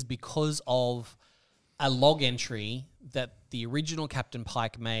exists is because of a log entry that the original Captain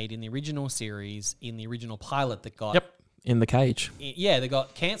Pike made in the original series, in the original pilot that got... Yep, in the cage. Yeah, they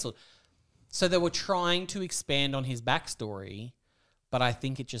got cancelled. So they were trying to expand on his backstory, but I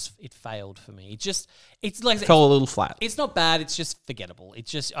think it failed for me. It's like... Fell a little flat. It's not bad, it's just forgettable.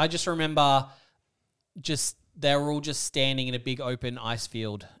 I just remember they were all just standing in a big open ice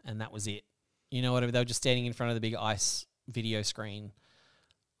field and that was it. You know what I mean? They were just standing in front of the big ice video screen.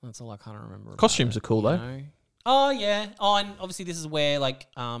 That's all I kind of remember. Costumes are cool, though. Know? Oh, yeah. Oh, and obviously this is where,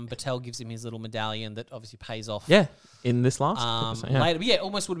 like, Battelle gives him his little medallion that obviously pays off. Yeah, in this last episode. Yeah. Later. But yeah, it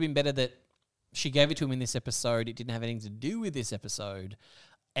almost would have been better that she gave it to him in this episode. It didn't have anything to do with this episode.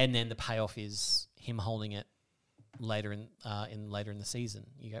 And then the payoff is him holding it later in the season.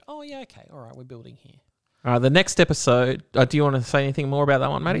 You go, oh, yeah, okay. All right, we're building here. The next episode, do you want to say anything more about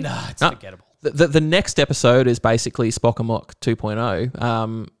that one, Matty? No, it's forgettable. The next episode is basically Spock and Mock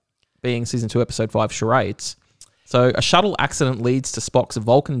 2.0, being season 2, episode 5, Charades. So a shuttle accident leads to Spock's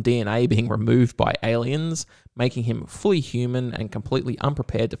Vulcan DNA being removed by aliens, making him fully human and completely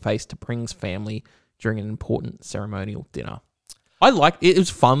unprepared to face T'Pring's family during an important ceremonial dinner. I liked it. It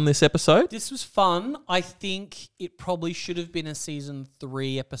was fun, this episode. This was fun. I think it probably should have been a season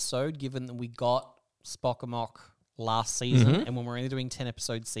 3 episode, given that we got Spock and Mock last season, and when we're only doing 10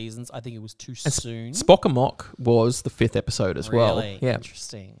 episode seasons, I think it was too soon. Spock and Mock was the 5th episode as well. Yeah,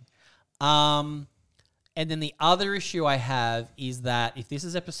 interesting. And then the other issue I have is that if this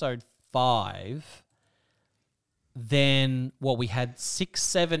is episode 5, then we had 6,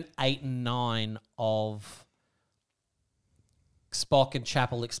 7, 8, and 9 of Spock and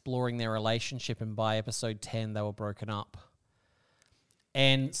Chapel exploring their relationship, and by episode 10 they were broken up.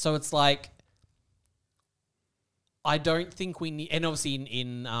 And so it's like, I don't think we need... And obviously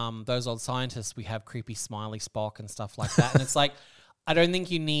in Those Old Scientists, we have creepy smiley Spock and stuff like that. And it's like, I don't think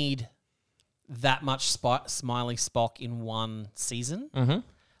you need that much smiley Spock in one season. Mm-hmm.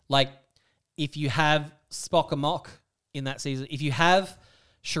 Like, if you have Spock and Mock in that season, if you have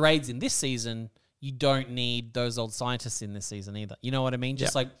Charades in this season, you don't need Those Old Scientists in this season either. You know what I mean?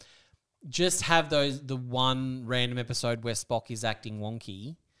 Just have the one random episode where Spock is acting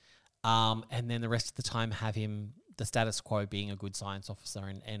wonky, and then the rest of the time have him... the status quo being a good science officer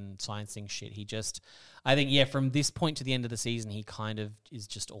and sciencing shit. I think, from this point to the end of the season, he kind of is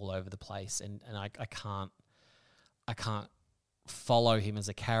just all over the place, and I can't follow him as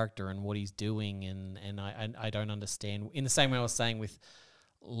a character and what he's doing, and I don't understand. In the same way I was saying with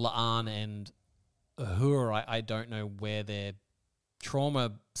La'an and Uhura, I don't know where their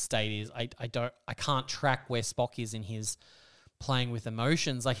trauma state is. I can't track where Spock is in his playing with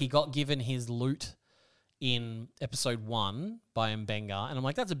emotions. Like, he got given his loot in episode 1 by Mbenga, and I'm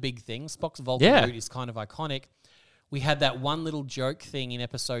like, that's a big thing. Spock's Vulcan loot is kind of iconic. We had that one little joke thing in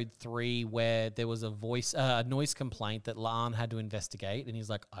episode 3 where there was a noise complaint that La'an had to investigate, and he's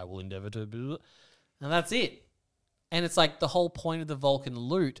like, I will endeavor to... And that's it. And it's like the whole point of the Vulcan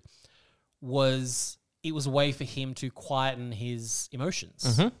loot was it was a way for him to quieten his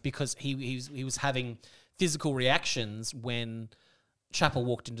emotions, because he was having physical reactions when Chapel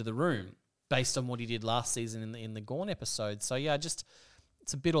walked into the room, based on what he did last season in the Gorn episode. So yeah,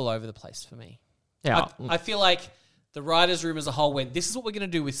 it's a bit all over the place for me. Yeah, I feel like the writers' room as a whole went, this is what we're going to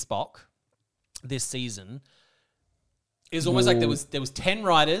do with Spock this season. It was almost like there was 10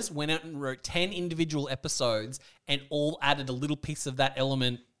 writers, went out and wrote 10 individual episodes, and all added a little piece of that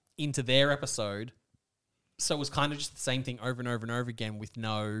element into their episode. So it was kind of just the same thing over and over and over again with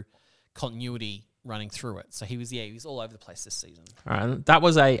no continuity running through it. So he was all over the place this season. All right, and that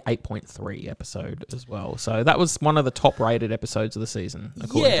was a 8.3 episode as well. So that was one of the top rated episodes of the season,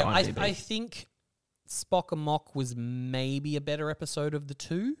 according to IMDb. I think Spock and Mock was maybe a better episode of the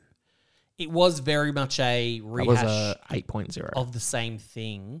two. It was very much a rehash that was a 8.0 of the same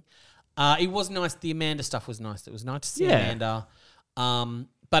thing. It was nice. The Amanda stuff was nice. It was nice to see Amanda.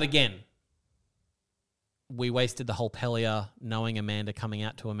 But again, we wasted the whole Pelia knowing Amanda coming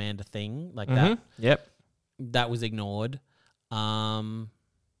out to Amanda thing like that. Yep. That was ignored.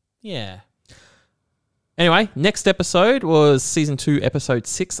 Yeah. Anyway, next episode was season 2, episode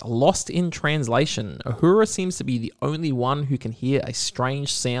 6, Lost in Translation. Uhura seems to be the only one who can hear a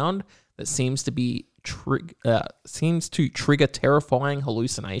strange sound that seems to trigger terrifying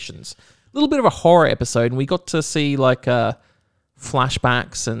hallucinations. A little bit of a horror episode, and we got to see like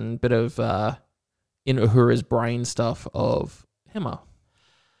flashbacks and bit of in Uhura's brain stuff of Hema.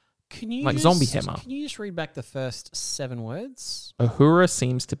 Zombie Hema. Can you just read back the first 7 words? Uhura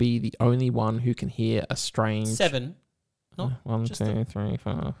seems to be the only one who can hear a strange... 7. Not 1, just 2, 3,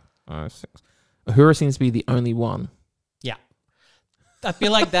 4, 5, 6. Uhura seems to be the only one. Yeah. I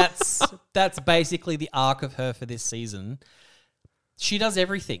feel like that's basically the arc of her for this season. She does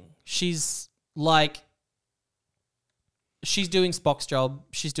everything. She's doing Spock's job.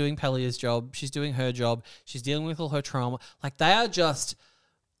 She's doing Pelia's job. She's doing her job. She's dealing with all her trauma. Like, they are just...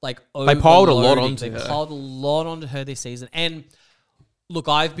 Like, they piled a lot onto her. They piled a lot onto her this season. And look,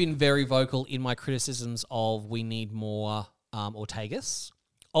 I've been very vocal in my criticisms of we need more Ortegas.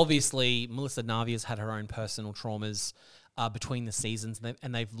 Obviously, Melissa Navia's had her own personal traumas between the seasons,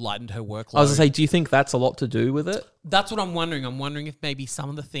 and they've lightened her workload. I was going to say, do you think that's a lot to do with it? That's what I'm wondering. I'm wondering if maybe some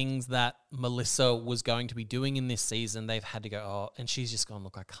of the things that Melissa was going to be doing in this season, they've had to go, oh, and she's just gone,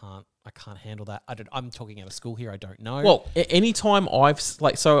 look, I can't handle that. I'm talking out of school here. I don't know. Well, anytime I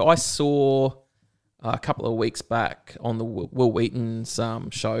saw a couple of weeks back on the Will Wheaton's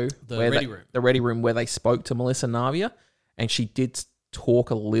show, the Ready Room, where they spoke to Melissa Navia, and she did talk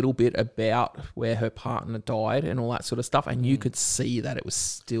a little bit about where her partner died and all that sort of stuff, and you could see that it was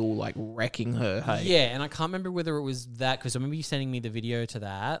still like wrecking her. Hey, yeah, and I can't remember whether it was that, because I remember you sending me the video to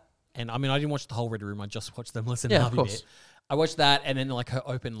that, and I mean I didn't watch the whole Ready Room. I just watched the Melissa Navia bit. I watched that, and then like her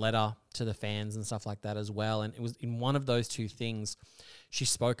open letter to the fans and stuff like that as well. And it was in one of those two things, she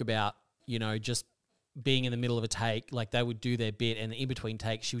spoke about, just being in the middle of a take, like they would do their bit, and in between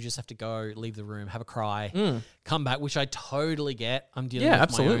takes, she would just have to go, leave the room, have a cry, come back, which I totally get. I'm dealing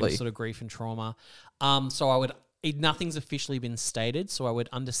with my own sort of grief and trauma. So nothing's officially been stated, so I would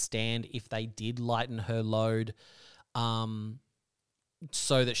understand if they did lighten her load,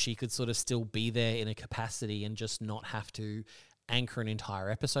 so that she could sort of still be there in a capacity and just not have to anchor an entire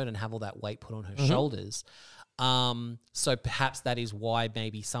episode and have all that weight put on her shoulders. So perhaps that is why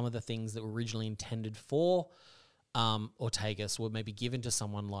maybe some of the things that were originally intended for Ortegas were maybe given to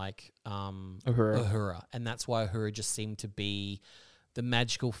someone like Uhura. And that's why Uhura just seemed to be the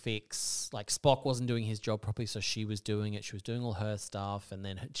magical fix. Like Spock wasn't doing his job properly, so she was doing it. She was doing all her stuff, and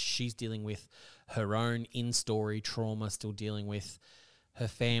then she's dealing with her own in-story trauma, still dealing with her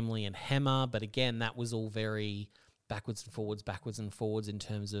family and Hema. But again, that was all very backwards and forwards in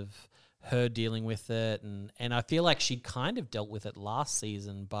terms of her dealing with it. And I feel like she'd kind of dealt with it last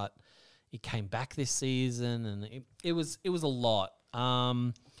season, but it came back this season, and it was a lot.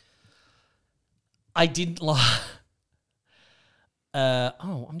 I didn't like...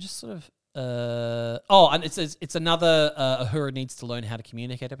 I'm just sort of... and it's another Uhura needs to learn how to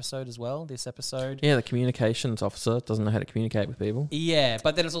communicate episode as well, this episode. Yeah, the communications officer doesn't know how to communicate with people. Yeah,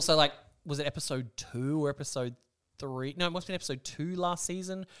 but then it's also like, was it episode 2 or episode 3? No, it must have been episode 2 last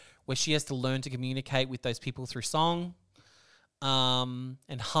season, where she has to learn to communicate with those people through song. And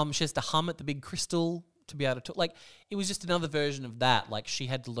hum. She has to hum at the big crystal to be able to talk. Like, it was just another version of that. Like, she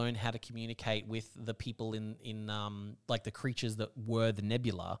had to learn how to communicate with the people in like the creatures that were the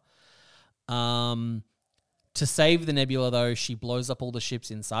nebula. To save the nebula, though, she blows up all the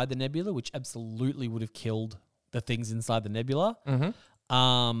ships inside the nebula, which absolutely would have killed the things inside the nebula.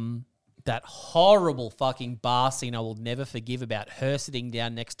 That horrible fucking bar scene I will never forgive about her sitting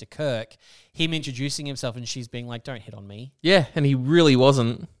down next to Kirk, him introducing himself, and she's being like, don't hit on me. Yeah, and he really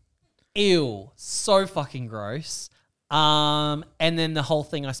wasn't. Ew, so fucking gross. And then the whole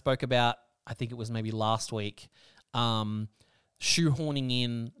thing I spoke about, I think it was maybe last week, shoehorning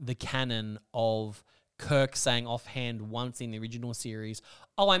in the canon of Kirk saying offhand once in the original series,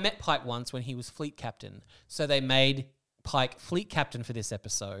 oh, I met Pike once when he was fleet captain. So they made Pike fleet captain for this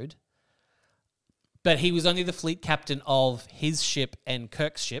episode. But he was only the fleet captain of his ship and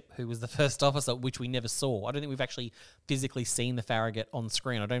Kirk's ship, who was the first officer, which we never saw. I don't think we've actually physically seen the Farragut on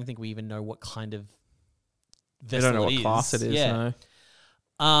screen. I don't think we even know what kind of vessel it is. We don't know what class it is,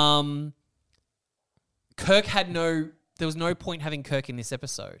 no. Kirk had there was no point having Kirk in this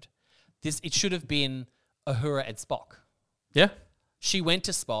episode. It should have been Uhura and Spock. Yeah. She went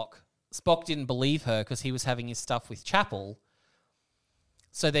to Spock. Spock didn't believe her because he was having his stuff with Chapel.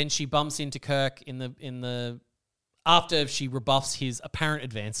 So then she bumps into Kirk in the after she rebuffs his apparent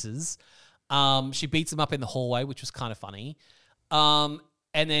advances. She beats him up in the hallway, which was kind of funny.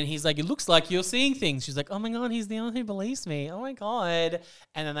 And then he's like, it looks like you're seeing things. She's like, oh my God, he's the only one who believes me. Oh my God.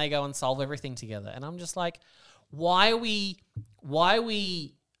 And then they go and solve everything together. And I'm just like, why are we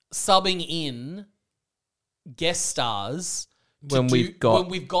subbing in guest stars When we've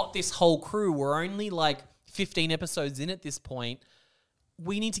got this whole crew? We're only like 15 episodes in at this point.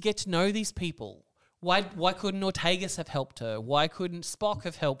 We need to get to know these people. Why couldn't Ortegas have helped her? Why couldn't Spock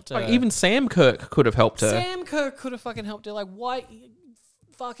have helped her? Like, even Sam Kirk could have helped her. Sam Kirk could have fucking helped her. Like, why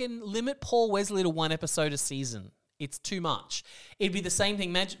fucking limit Paul Wesley to one episode a season? It's too much. It'd be the same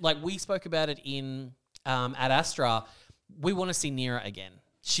thing. Like we spoke about it in Ad Astra. We want to see Neera again.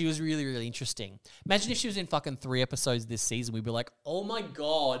 She was really, really interesting. Imagine if she was in fucking 3 episodes this season. We'd be like, oh my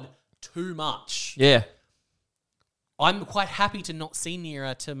God, too much. Yeah. I'm quite happy to not see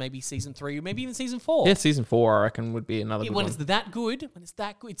Neera to maybe season 3 or maybe even season 4. Yeah, season 4 I reckon would be another good when one. it's that good, it's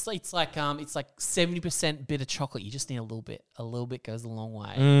like 70% bitter chocolate. You just need a little bit. A little bit goes a long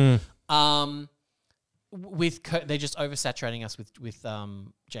way. With Kirk, they're just oversaturating us with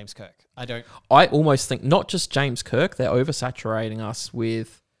James Kirk. I almost think not just James Kirk, they're oversaturating us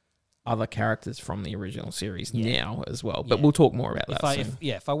with other characters from the original series now as well. But we'll talk more about that soon.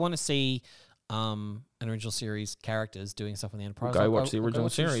 If I want to see an original series characters doing stuff on the Enterprise, Go watch the original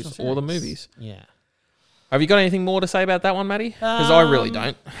series or the movies. Yeah. Have you got anything more to say about that one, Maddie? Because I really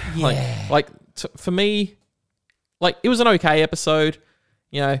don't. Yeah. For me, it was an okay episode.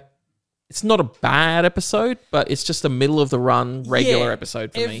 You know, it's not a bad episode, but it's just a middle of the run regular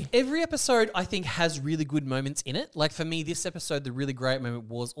episode for me. Every episode, I think, has really good moments in it. Like for me, this episode, the really great moment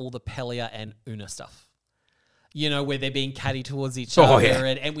was all the Pelia and Una stuff. You know, where they're being catty towards each other,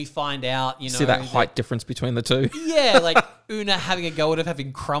 and we find out, you know, see that height difference between the two. Yeah, like Una having a go at it,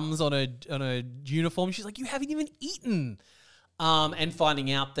 having crumbs on a uniform. She's like, "You haven't even eaten," and finding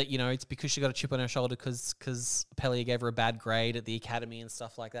out that, you know, it's because she got a chip on her shoulder because Pelia gave her a bad grade at the academy and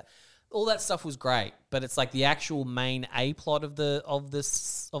stuff like that. All that stuff was great, but it's like the actual main A plot of the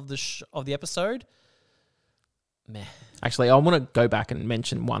episode. Meh. Actually, I want to go back and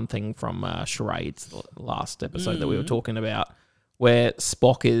mention one thing from Charades, the last episode that we were talking about, where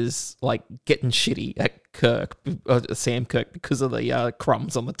Spock is like getting shitty at Sam Kirk, because of the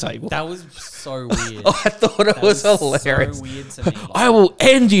crumbs on the table. That was so weird. I thought it was hilarious. So weird to me. I will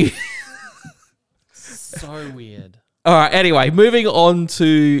end you. So weird. All right. Anyway, moving on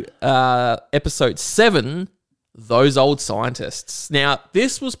to episode 7, Those Old Scientists. Now,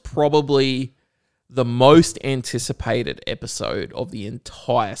 this was probably the most anticipated episode of the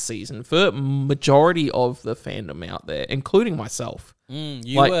entire season for majority of the fandom out there, including myself.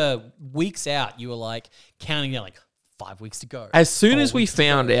 You were weeks out. You were like counting down, like 5 weeks to go. As soon as we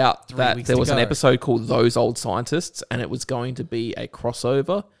found out that there was an go. episode called Those Old Scientists and it was going to be a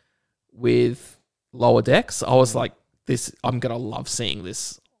crossover with Lower Decks, I was like, I'm going to love seeing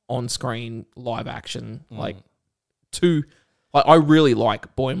this on-screen live action. I really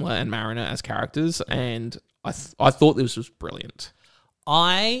like Boimler and Mariner as characters, and I thought this was brilliant.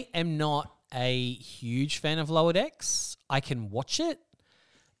 I am not a huge fan of Lower Decks. I can watch it.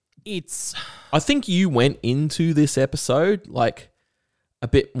 I think you went into this episode like a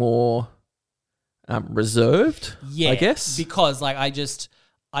bit more reserved, I guess. Because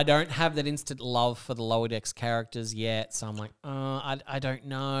I don't have that instant love for the Lower Decks characters yet, so I'm like, I don't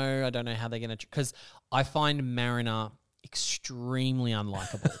know. I don't know how they're going to... Because I find Mariner extremely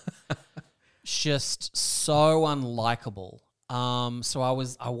unlikable. Just so unlikable. So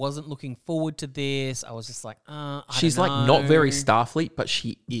I wasn't looking forward to this. I was just like, she's don't like know. not very Starfleet, but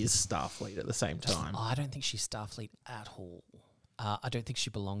she is Starfleet at the same time. I don't think she's Starfleet at all. I don't think she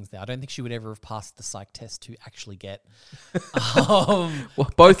belongs there. I don't think she would ever have passed the psych test to actually get well,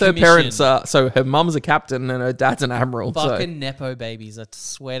 both her parents are... So her mum's a captain and her dad's an admiral. Fucking Nepo babies, I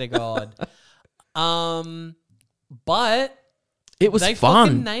swear to God. But it was they fun.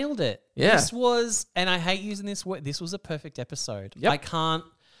 Fucking nailed it. Yeah. This was, and I hate using this word, this was a perfect episode. Yep.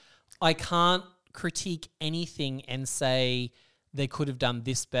 I can't critique anything and say they could have done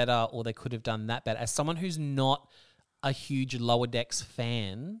this better or they could have done that better. As someone who's not a huge Lower Decks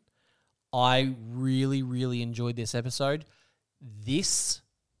fan, I really, really enjoyed this episode. This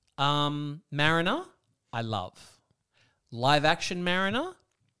Mariner, I love. Live action Mariner,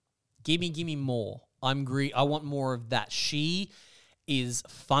 gimme more. I want more of that. She is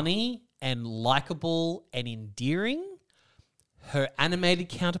funny and likable and endearing. Her animated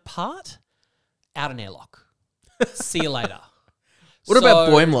counterpart, out an airlock. See you later. What about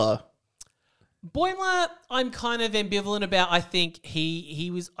Boimler? Boimler, I'm kind of ambivalent about. I think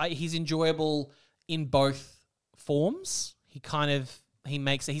he's enjoyable in both forms. He's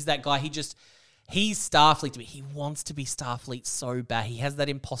that guy. He's Starfleet to me. He wants to be Starfleet so bad. He has that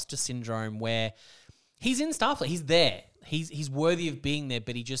imposter syndrome where he's in Starfleet. He's there. He's worthy of being there,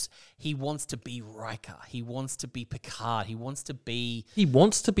 but he wants to be Riker. He wants to be Picard. He wants to be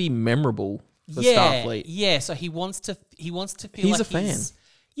memorable for Starfleet. Yeah, so he wants to feel He's like a fan.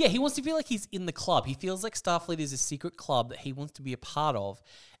 Yeah, he wants to feel like he's in the club. He feels like Starfleet is a secret club that he wants to be a part of,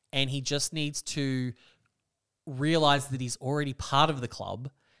 and he just needs to realize that he's already part of the club.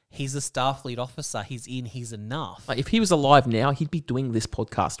 He's a Starfleet officer. He's in. He's enough. Like, if he was alive now, he'd be doing this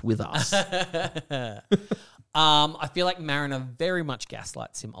podcast with us. I feel like Mariner very much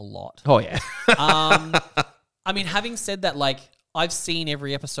gaslights him a lot. Oh, yeah. I mean, having said that, like, I've seen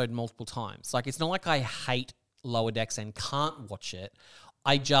every episode multiple times. Like, it's not like I hate Lower Decks and can't watch it.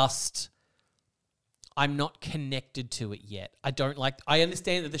 I'm not connected to it yet. I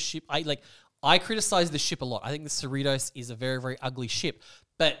understand that the ship, I criticize the ship a lot. I think the Cerritos is a very, very ugly ship,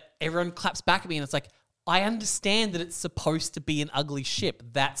 but everyone claps back at me and it's like, I understand that it's supposed to be an ugly ship.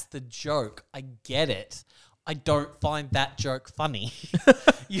 That's the joke. I get it. I don't find that joke funny.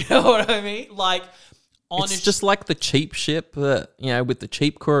 You know what I mean? Like, it's just like the cheap ship, with the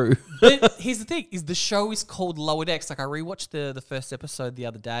cheap crew. But here's the thing: is the show is called Lower Decks. Like, I rewatched the first episode the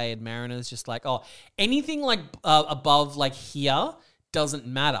other day, and Mariner's just like, oh, anything like above like here doesn't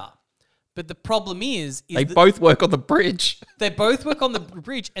matter. But the problem is they both work on the bridge. They both work on the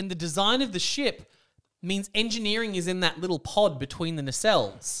bridge, and the design of the ship means engineering is in that little pod between the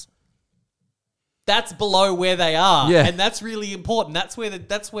nacelles. That's below where they are, and that's really important. That's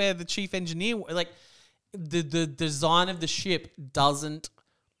where the chief engineer, like, the design of the ship doesn't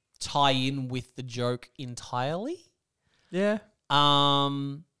tie in with the joke entirely. Yeah.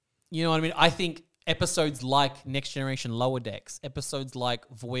 You know what I mean? I think episodes like Next Generation Lower Decks, episodes like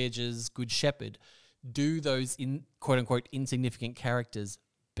Voyager's Good Shepherd, do those in quote unquote insignificant characters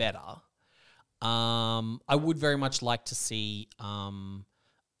better. I would very much like to see.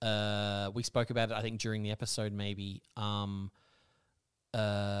 We spoke about it, I think, during the episode. Maybe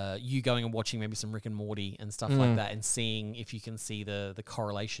you going and watching maybe some Rick and Morty and stuff like that, and seeing if you can see the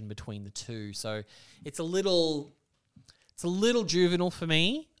correlation between the two. So it's a little juvenile for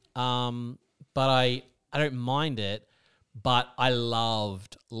me, but I don't mind it. But I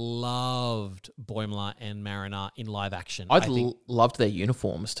loved Boimler and Mariner in live action. I loved their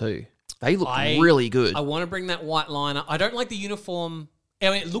uniforms too. They look really good. I want to bring that white line up. I don't like the uniform. I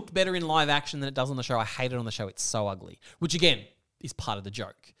mean, it looked better in live action than it does on the show. I hate it on the show. It's so ugly, which again is part of the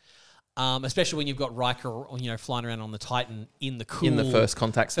joke. Especially when you've got Riker, flying around on the Titan in the First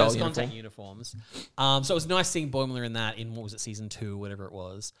Contact style uniforms. So it was nice seeing Boimler in that in, what was it, season 2 or whatever it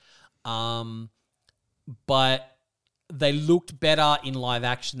was. But they looked better in live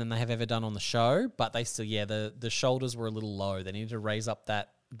action than they have ever done on the show. But they still, the shoulders were a little low. They needed to raise up that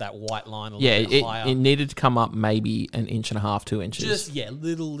white line a little bit higher. It needed to come up maybe 1.5 inches, 2 inches. Just,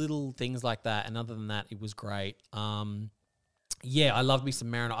 little things like that. And other than that, it was great. I love me some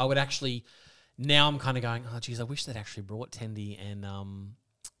Mariner. I would actually, now I'm kind of going, oh, geez, I wish they'd actually brought Tendi and,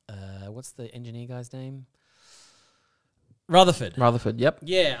 what's the engineer guy's name? Rutherford, yep.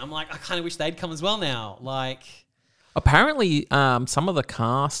 Yeah, I'm like, I kind of wish they'd come as well now. Like, apparently, some of the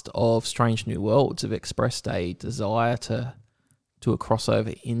cast of Strange New Worlds have expressed a desire to do a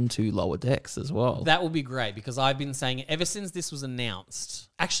crossover into Lower Decks as well. That would be great, because I've been saying it ever since this was announced.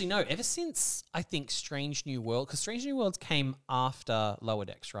 Actually, no, ever since, I think, Strange New World, because Strange New Worlds came after Lower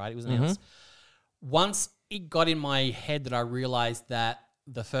Decks, right? It was announced. Once it got in my head that I realized that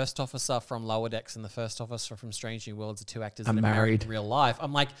the first officer from Lower Decks and the first officer from Strange New Worlds are two actors that are married in real life,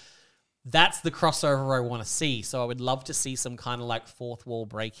 I'm like, that's the crossover I want to see. So I would love to see some kind of like fourth wall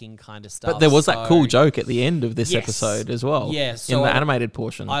breaking kind of stuff. But there was that cool joke at the end of this episode as well. Yeah, so in the animated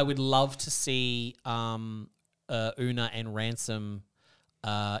portion. I would love to see Una and Ransom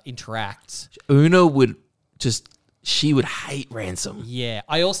interact. Una would she would hate Ransom. Yeah.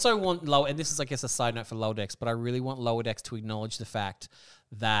 I also want and this is, I guess, a side note for Lower Decks, but I really want Lower Decks to acknowledge the fact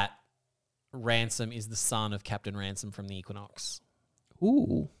that Ransom is the son of Captain Ransom from the Equinox.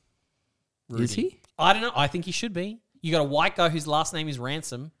 Ooh. Rudy. Is he? I don't know. I think he should be. You got a white guy whose last name is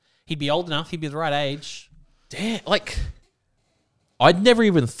Ransom. He'd be old enough. He'd be the right age. Damn. Like, I'd never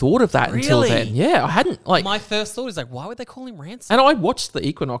even thought of that until then. Yeah, I hadn't. Like, my first thought is like, why would they call him Ransom? And I watched the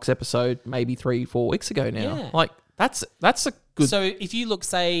Equinox episode maybe 3-4 weeks ago now. Yeah. Like, that's a good. So if you look,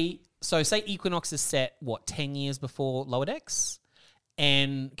 say Equinox is set 10 years before Lower Decks,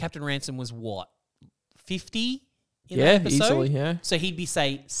 and Captain Ransom was 50. In that episode? Easily, yeah. So he'd be,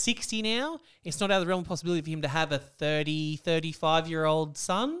 say, 60 now. It's not out of the realm of possibility for him to have a 35-year-old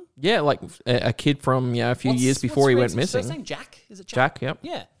son. Yeah, like a kid from a few years before he went missing. What's his first name? Jack? Is it Jack? Jack, yep.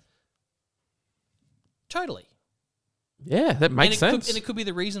 Yeah. Totally. Yeah, that makes sense. And it could be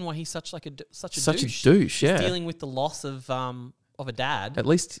the reason why he's such a douche. He's Yeah, dealing with the loss of a dad. at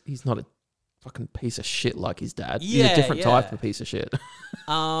least he's not a fucking piece of shit like his dad. He's Yeah, a different yeah. type of piece of shit.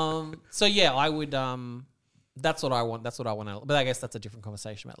 So yeah, I would. That's what I want. That's what I want to. But I guess that's a different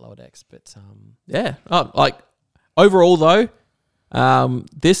conversation about Lower Decks. But Yeah. Oh, like overall though,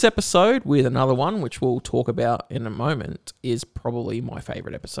 this episode with another one, which we'll talk about in a moment, is probably my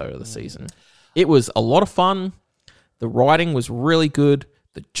favorite episode of the season. It was a lot of fun. The writing was really good.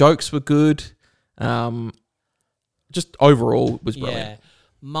 The jokes were good. Just overall was brilliant.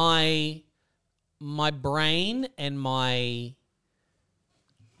 yeah, my brain and my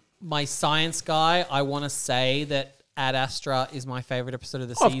science guy, I want to say that Ad Astra is my favorite episode of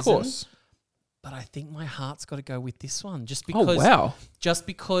the season. Of course. But I think my heart's got to go with this one, just Oh, because. wow. Just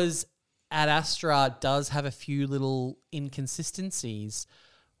because Ad Astra does have a few little inconsistencies,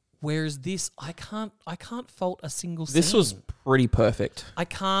 whereas this, I can't fault a single scene. This was pretty perfect. I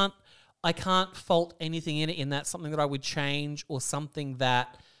can't fault anything in it. In that something that I would change or something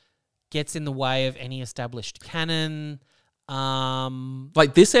that gets in the way of any established canon.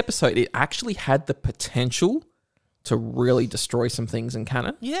 Like this episode, it actually had the potential to really destroy some things in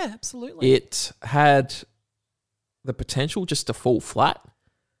canon. Yeah, absolutely. It had the potential just to fall flat,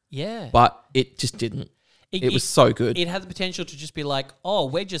 Yeah. but it just didn't. It was so good. It had the potential to just be like, oh,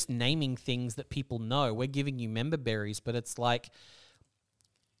 we're just naming things that people know. We're giving you member berries, but it's like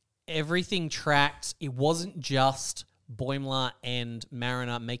everything tracked. It wasn't just Boimler and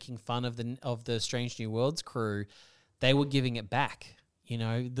Mariner making fun of the Strange New Worlds crew. They were giving it back. You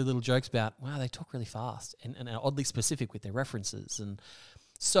know, the little jokes about, wow, they talk really fast and are oddly specific with their references. And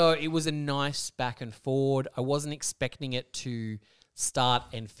so it was a nice back and forward. I wasn't expecting it to start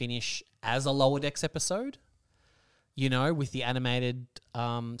and finish as a Lower Decks episode, you know, with the animated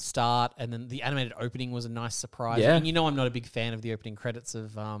start, and then the animated opening was a nice surprise. Yeah. And you know I'm not a big fan of the opening credits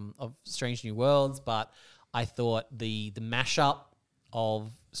of Strange New Worlds, but I thought the mashup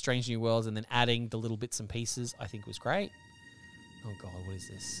of Strange New Worlds and then adding the little bits and pieces, I think was great. Oh God, what is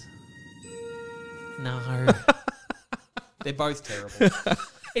this? No. They're both terrible.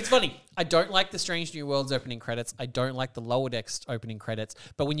 It's funny. I don't like the Strange New Worlds opening credits. I don't like the Lower Decks opening credits.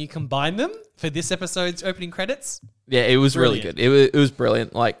 But when you combine them for this episode's opening credits, yeah, it was really brilliant. good. It was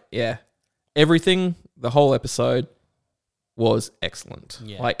brilliant. Like, yeah, everything, the whole episode was excellent.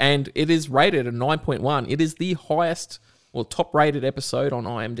 Yeah. Like, and it is rated a 9.1. It is the highest or top rated episode on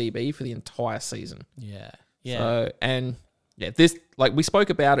IMDb for the entire season. yeah. Yeah. So, and yeah, this, like we spoke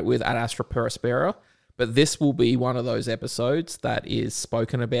about it with Ad Astra per Aspera, but this will be one of those episodes that is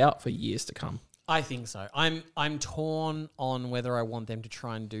spoken about for years to come. I think so. I'm torn on whether I want them to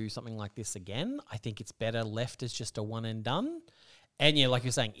try and do something like this again. I think it's better left as just a one and done. And yeah, like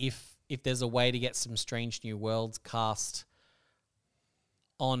you're saying, if there's a way to get some Strange New Worlds cast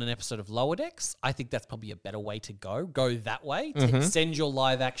on an episode of Lower Decks, I think that's probably a better way to go. Go that way. Send your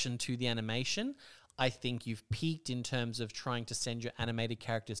live action to the animation. I think you've peaked in terms of trying to send your animated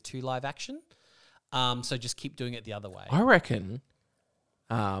characters to live action. So just keep doing it the other way. I reckon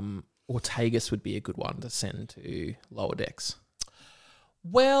Ortegas would be a good one to send to Lower Decks.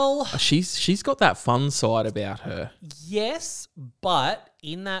 Well, She's got that fun side about her. yes, but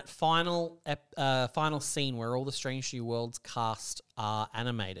in that final scene where all the Strange New Worlds cast are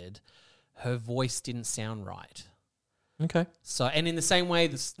animated, her voice didn't sound right. Okay. So, and in the same way,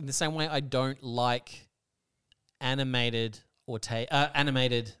 I don't like animated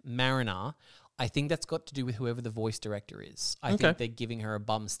Mariner. I think that's got to do with whoever the voice director is. I think they're giving her a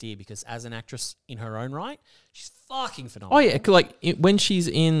bum steer because as an actress in her own right, she's fucking phenomenal. Oh yeah, like when she's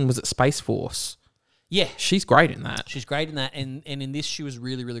in, was it Space Force? Yeah. She's great in that. She's great in that. And in this, she was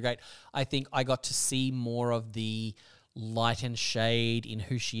really, really great. I think I got to see more of the light and shade in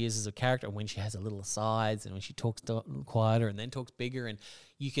who she is as a character, when she has a little asides and when she talks quieter and then talks bigger. And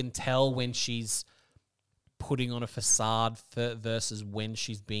you can tell when she's putting on a facade versus when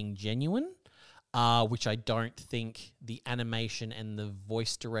she's being genuine, which I don't think the animation and the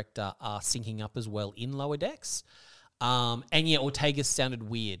voice director are syncing up as well in Lower Decks. And yeah, Ortegas sounded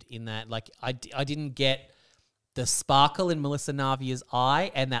weird in that, like, I didn't get the sparkle in Melissa Navia's eye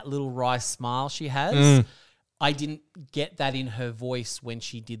and that little wry smile she has. I didn't get that in her voice when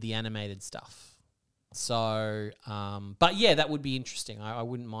she did the animated stuff. So, but yeah, that would be interesting. I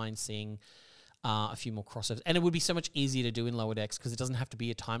wouldn't mind seeing a few more crossovers, and it would be so much easier to do in Lower Decks because it doesn't have to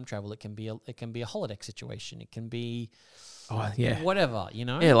be a time travel. It can be a holodeck situation. It can be whatever, you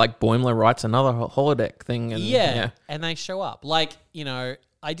know. Yeah, like Boimler writes another holodeck thing, and yeah, and they show up. Like, you know,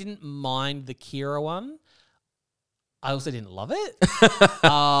 I didn't mind the Kira one. I also didn't love it.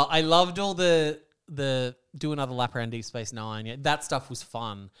 I loved all the the do another lap around Deep Space Nine. Yeah, that stuff was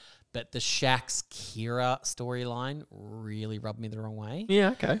fun, but the Shax Kira storyline really rubbed me the wrong way.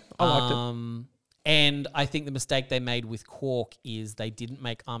 Yeah, okay. I liked it. And I think the mistake they made with Quark is they didn't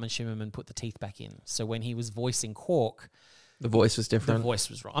make Armin Shimmerman put the teeth back in. So when he was voicing Quark, The voice was the different. voice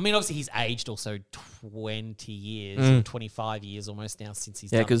was wrong. I mean, obviously he's aged also 20 years, 25 years almost now since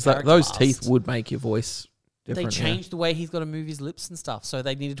he's Yeah, done because character those last. teeth would make your voice They different. changed the way he's got to move his lips and stuff. So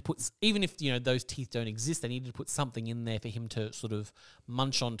they needed to put, even if those teeth don't exist, they needed to put something in there for him to sort of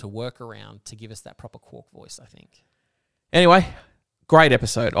munch on to work around to give us that proper Quark voice, I think. Anyway, great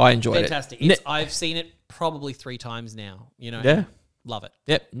episode. I enjoyed Fantastic. it. I've seen it probably 3 times now. Yeah. Love it.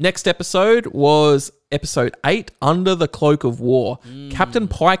 Yep. Next episode was episode 8, Under the Cloak of War. Captain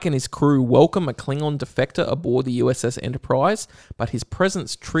Pike and his crew welcome a Klingon defector aboard the USS Enterprise, but his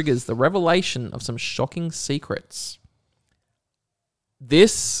presence triggers the revelation of some shocking secrets.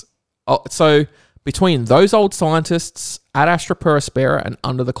 So between those old scientists, Ad Astra Per Aspera and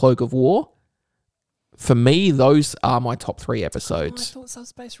Under the Cloak of War, for me, those are my top 3 I episode. thought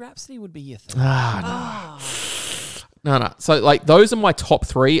Subspace Rhapsody would be your thing. No. So, those are my top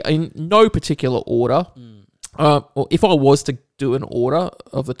 3 in no particular order. Well, if I was to do an order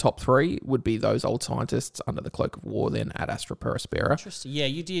of the top 3, would be those old scientists, Under the Cloak of War, then Ad Astra Per Aspera. Interesting. Yeah,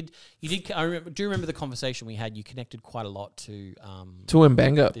 you did. I do remember the conversation we had. You connected quite a lot to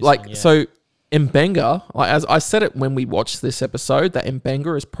Mbenga. This one, yeah. So Mbenga, as I said it when we watched this episode, that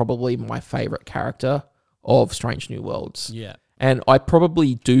Mbenga is probably my favorite character of Strange New Worlds. Yeah. And I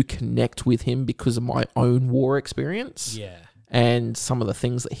probably do connect with him because of my own war experience. Yeah. And some of the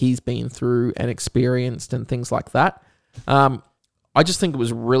things that he's been through and experienced and things like that. I just think it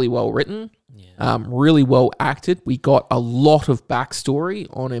was really well written, really well acted. We got a lot of backstory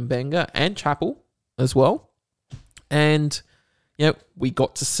on Mbenga and Chapel as well. And, we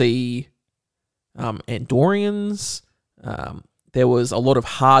got to see Andorians. There was a lot of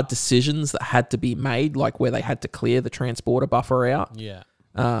hard decisions that had to be made, like where they had to clear the transporter buffer out. Yeah.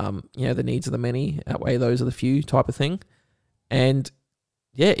 The needs of the many outweigh those of the few type of thing. And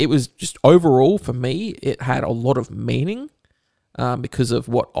it was just overall for me, it had a lot of meaning because of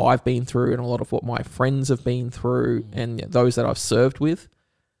what I've been through and a lot of what my friends have been through and those that I've served with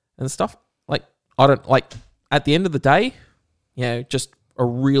and stuff. At the end of the day, just a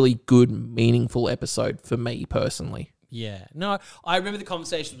really good, meaningful episode for me personally. Yeah. No, I remember the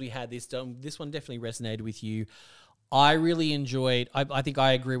conversations we had. This one definitely resonated with you. I really enjoyed. I think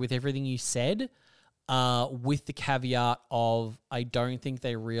I agree with everything you said. With the caveat of I don't think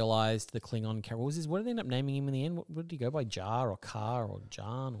they realized the Klingon character. What did they end up naming him in the end? What did he go by? Jar or Kar or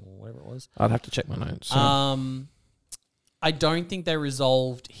Jan or whatever it was? I'd have to check my notes. I don't think they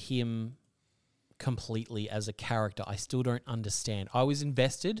resolved him completely as a character. I still don't understand. I was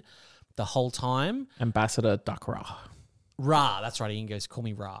invested the whole time. Ambassador Dakra. Ra, that's right. Ian goes, call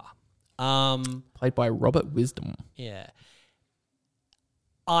me Ra. Played by Robert Wisdom. Yeah.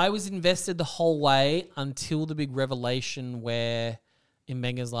 I was invested the whole way until the big revelation where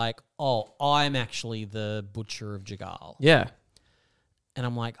Mbenga's like, oh, I'm actually the Butcher of Jagal. Yeah. And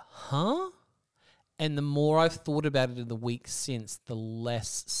I'm like, huh? And the more I've thought about it in the weeks since, the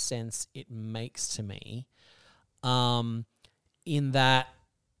less sense it makes to me. In that,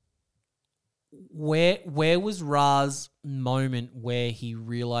 where was Ra's moment where he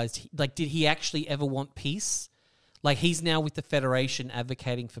realized, did he actually ever want peace? He's now with the Federation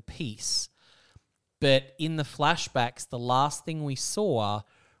advocating for peace. But in the flashbacks, the last thing we saw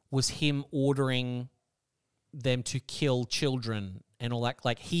was him ordering them to kill children and all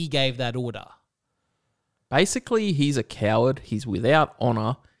that. He gave that order. Basically, he's a coward. He's without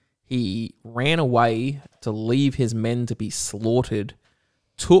honor. He ran away to leave his men to be slaughtered,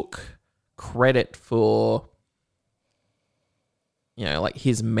 took credit for,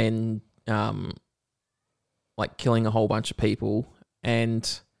 his men, killing a whole bunch of people,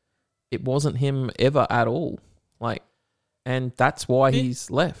 and it wasn't him ever at all. And that's why he's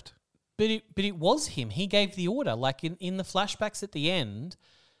left. But it was him. He gave the order. In the flashbacks at the end,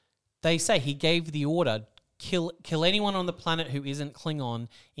 they say he gave the order, kill anyone on the planet who isn't Klingon,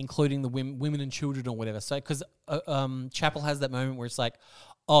 including the women and children or whatever. So because Chapel has that moment where it's like,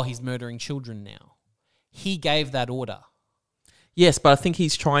 oh, he's murdering children now. He gave that order. Yes, but I think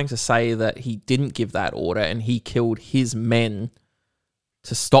he's trying to say that he didn't give that order and he killed his men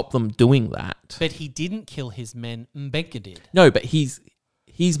to stop them doing that. But he didn't kill his men. Mbenga did. No, but he's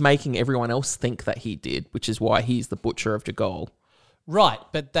making everyone else think that he did, which is why he's the Butcher of Jagal. Right,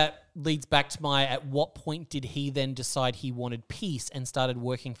 but that leads back to at what point did he then decide he wanted peace and started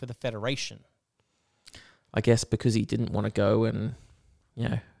working for the Federation? I guess because he didn't want to go and,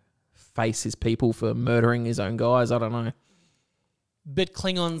 face his people for murdering his own guys. I don't know. But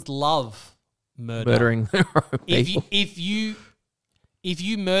Klingons love murder. Murdering their own people. If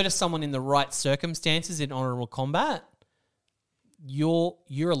you murder someone in the right circumstances in honorable combat, you're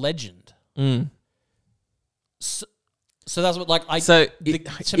a legend. So that's what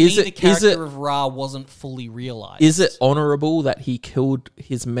the character of Ra wasn't fully realized. Is it honorable that he killed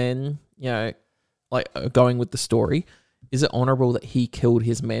his men? Going with the story, is it honorable that he killed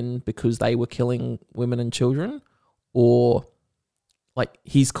his men because they were killing women and children, or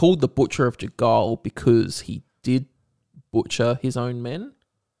he's called the Butcher of Jagal because he did butcher his own men?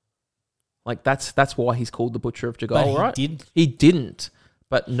 That's why he's called the Butcher of Jagal, right? He didn't.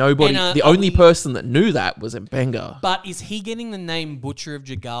 But nobody, the only person that knew that was Mbenga. But is he getting the name Butcher of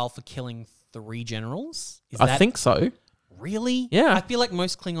Jagal for killing 3 generals? I think so. Really? Yeah. I feel like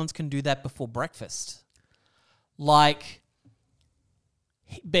most Klingons can do that before breakfast. But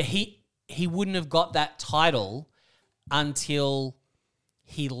he wouldn't have got that title until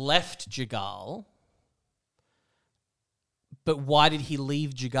he left Jagal. But why did he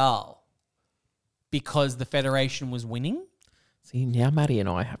leave Jagal? Because the Federation was winning? See, now Maddie and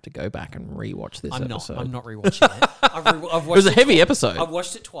I have to go back and rewatch this episode. I'm not rewatching it. I've watched it was a heavy episode. I've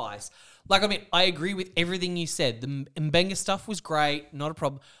watched it twice. I agree with everything you said. The Mbenga stuff was great, not a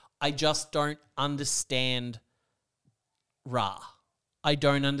problem. I just don't understand Ra. I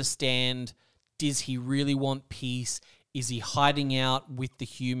don't understand, does he really want peace? Is he hiding out with the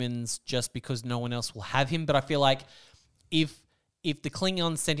humans just because no one else will have him? But I feel like if the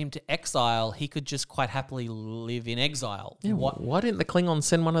Klingons sent him to exile, he could just quite happily live in exile. Yeah, why didn't the Klingons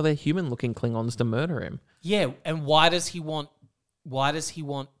send one of their human-looking Klingons to murder him? Yeah, and why does he want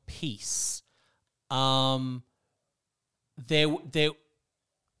peace? Mbenga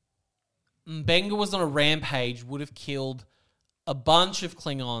was on a rampage, would have killed a bunch of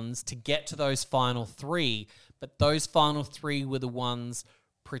Klingons to get to those final 3, but those final 3 were the ones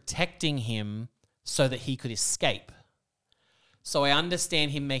protecting him so that he could escape. So I understand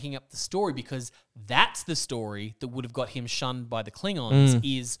him making up the story because that's the story that would have got him shunned by the Klingons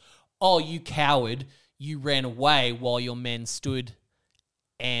is, oh, you coward, you ran away while your men stood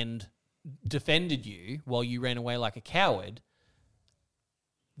and defended you while you ran away like a coward.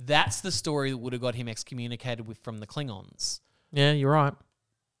 That's the story that would have got him excommunicated from the Klingons. Yeah, you're right.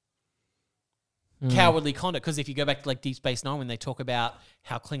 Cowardly conduct. Because if you go back to Deep Space Nine, when they talk about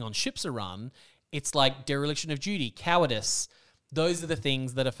how Klingon ships are run, it's like dereliction of duty, cowardice. Those are the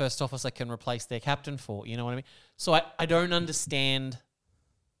things that a first officer can replace their captain for. You know what I mean? So I don't understand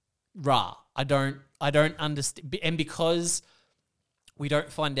Ra. I don't understand. And because we don't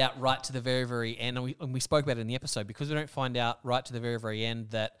find out right to the very, very end, and we spoke about it in the episode, because we don't find out right to the very, very end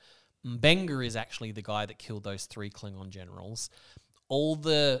that Mbenga is actually the guy that killed those 3 Klingon generals. All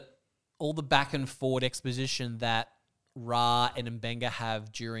the back and forward exposition that Ra and Mbenga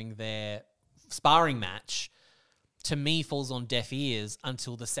have during their sparring match, to me, falls on deaf ears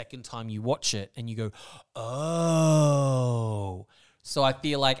until the second time you watch it and you go, oh. So I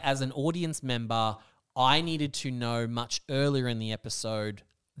feel like as an audience member, I needed to know much earlier in the episode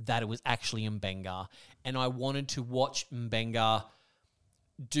that it was actually Mbenga. And I wanted to watch Mbenga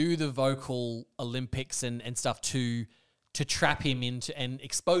do the vocal Olympics and stuff to trap him into and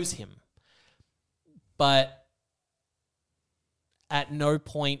expose him. But at no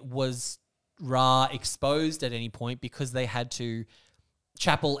point was Ra exposed at any point because they had to,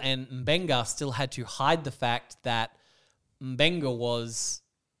 Chapel and Mbenga still had to hide the fact that Mbenga was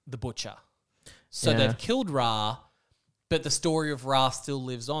the Butcher. So they've killed Ra, but the story of Ra still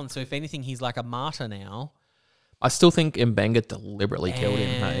lives on. So if anything, he's like a martyr now. I still think Mbenga deliberately killed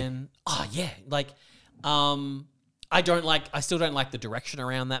him. Hey? Oh yeah, I still don't like the direction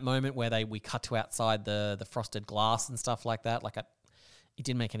around that moment where we cut to outside the frosted glass and stuff like that. It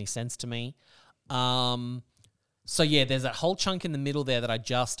didn't make any sense to me. So yeah, there's that whole chunk in the middle there that I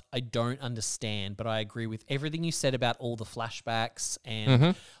don't understand, but I agree with everything you said about all the flashbacks,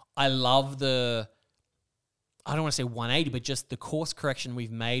 and I love I don't want to say 180, but just the course correction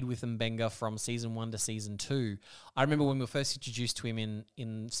we've made with Mbenga from season 1 to season 2. I remember when we were first introduced to him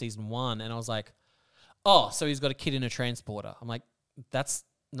in season 1, and I was like, oh, so he's got a kid in a transporter. I'm like, that's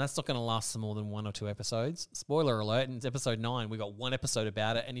not going to last for more than 1 or 2 episodes. Spoiler alert, in episode 9, we got 1 episode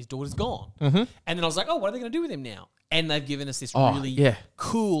about it, and his daughter's gone. And then I was like, oh, what are they going to do with him now? And they've given us this really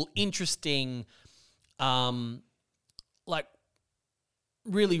cool, interesting,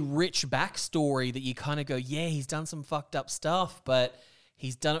 really rich backstory that you kind of go, yeah, he's done some fucked up stuff, but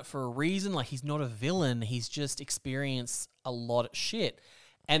he's done it for a reason. He's not a villain. He's just experienced a lot of shit.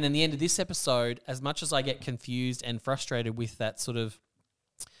 And then the end of this episode, as much as I get confused and frustrated with that sort of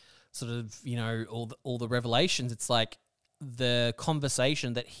sort of, all the revelations, it's like the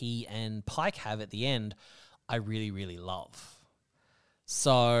conversation that he and Pike have at the end, I really, really love.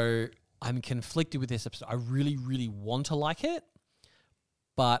 So I'm conflicted with this episode. I really, really want to like it,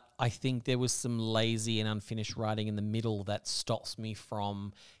 but I think there was some lazy and unfinished writing in the middle that stops me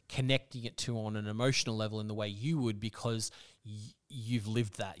from connecting it to on an emotional level in the way you would, because you've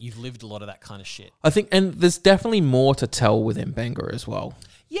lived that. You've lived a lot of that kind of shit. I think, and there's definitely more to tell with Mbenga as well.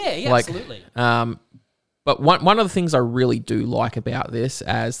 Yeah, Like, absolutely. But one of the things I really do like about this,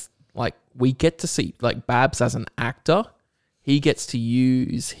 as like we get to see like Babs as an actor, he gets to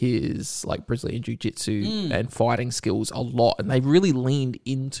use his like Brazilian jiu-jitsu and fighting skills a lot, and they really leaned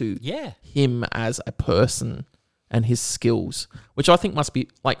into him as a person and his skills, which I think must be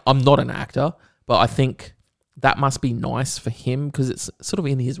like, I'm not an actor, but I think that must be nice for him because it's sort of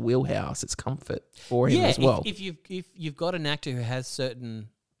in his wheelhouse. It's comfort for him as well. If you've got an actor who has certain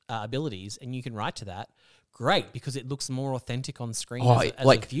abilities and you can write to that, great, because it looks more authentic on screen as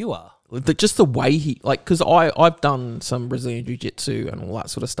a viewer. Just the way he, like, because I've done some Brazilian Jiu-Jitsu and all that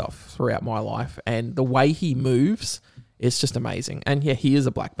sort of stuff throughout my life, and the way he moves is just amazing. And yeah, he is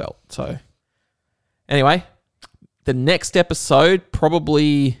a black belt. So anyway, the next episode,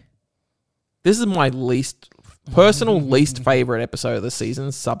 probably, this is my least favorite episode of the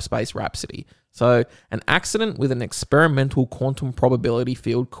season, Subspace Rhapsody. So, an accident with an experimental quantum probability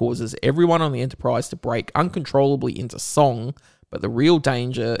field causes everyone on the Enterprise to break uncontrollably into song, but the real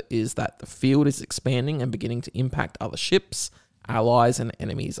danger is that the field is expanding and beginning to impact other ships, allies, and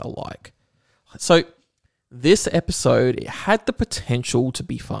enemies alike. So, this episode, it had the potential to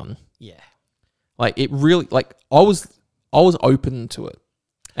be fun. Yeah. Like, it really, like, I was open to it.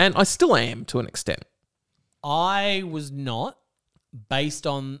 And I still am to an extent. I was not, based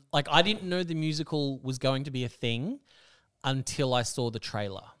on, like, I didn't know the musical was going to be a thing until I saw the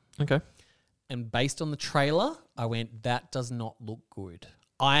trailer. Okay. And based on the trailer, I went, that does not look good.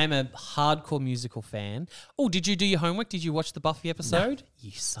 I am a hardcore musical fan. Oh, did you do your homework? Did you watch the Buffy episode? No.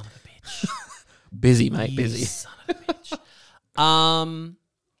 You son of a bitch. Busy, mate, busy. You son of a bitch.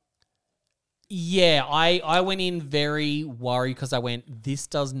 Yeah, I went in very worried because I went, this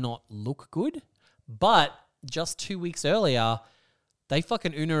does not look good. But just 2 weeks earlier, they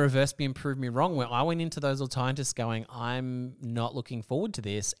fucking Uno reversed me and proved me wrong, where I went into those old scientists going, I'm not looking forward to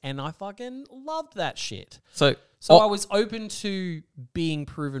this. And I fucking loved that shit. So I was open to being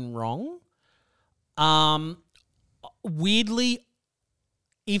proven wrong. Weirdly,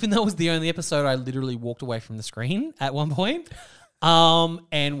 even though it was the only episode, I literally walked away from the screen at one point.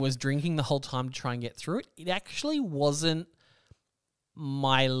 And was drinking the whole time to try and get through it. It actually wasn't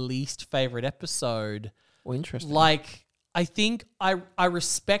my least favorite episode. Well, interesting. Like, I think I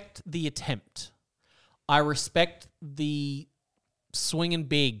respect the attempt. I respect the swinging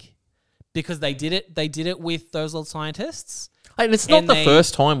big because they did it. They did it with those old scientists. And it's not the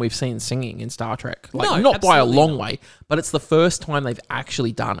first time we've seen singing in Star Trek. Like, not by a long way, but it's the first time they've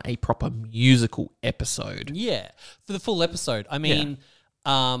actually done a proper musical episode. Yeah, for the full episode. I mean,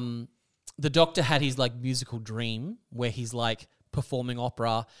 the Doctor had his, like, musical dream where he's, like, performing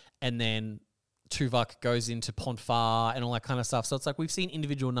opera, and then Tuvok goes into Pont Far and all that kind of stuff. So it's like we've seen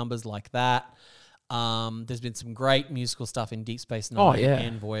individual numbers like that. There's been some great musical stuff in Deep Space Nine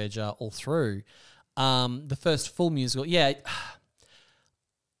and Voyager all through. The first full musical, yeah,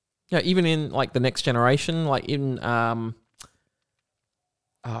 even in like the Next Generation, like in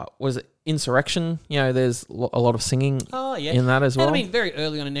was it Insurrection? You know, there's a lot of singing in that as well. And I mean, very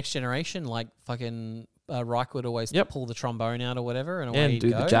early on in Next Generation, like fucking Reich would always pull the trombone out or whatever, and away he'd do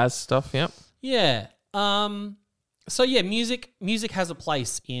go. The jazz stuff. Yep. Yeah. So yeah, music has a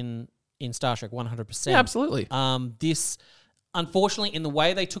place in Star Trek 100%. Yeah, absolutely. This, unfortunately, in the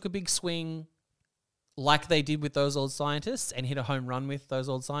way they took a big swing, like they did with those old scientists and hit a home run with those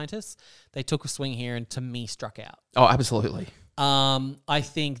old scientists, they took a swing here and to me struck out. Oh, absolutely. I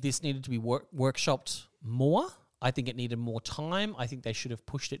think this needed to be workshopped more. I think it needed more time. I think they should have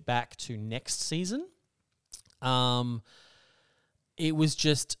pushed it back to next season. It was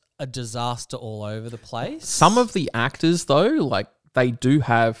just a disaster all over the place. Some of the actors, though, like, they do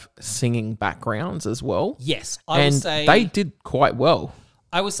have singing backgrounds as well. Yes, I would say they did quite well.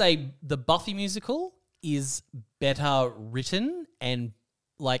 I would say the Buffy musical is better written and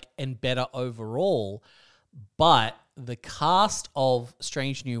better overall, but the cast of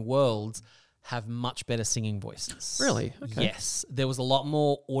Strange New Worlds have much better singing voices. Really? Okay. Yes. There was a lot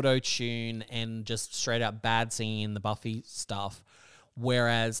more auto-tune and just straight up bad singing in the Buffy stuff,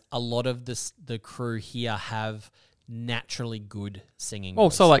 whereas a lot of the crew here have naturally good singing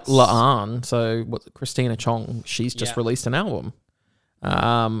voices. So like La'an, Christina Chong, she's just released an album.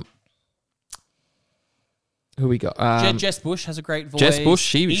 Who we got? Jess Bush has a great voice. Jess Bush,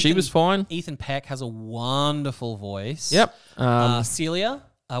 she was fine. Ethan Peck has a wonderful voice. Yep. Celia,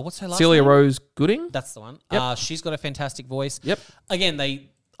 what's her last Celia name? Rose Gooding. That's the one. Yep. She's got a fantastic voice. Yep. Again,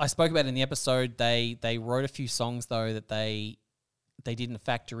 I spoke about it in the episode. They wrote a few songs though that they didn't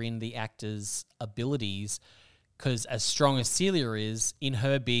factor in the actors' abilities, because as strong as Celia is in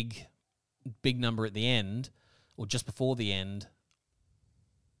her big number at the end, or just before the end,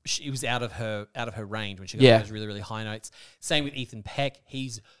 it was out of her range when she got those really, really high notes. Same with Ethan Peck.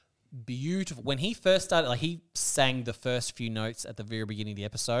 He's beautiful. When he first started, like, he sang the first few notes at the very beginning of the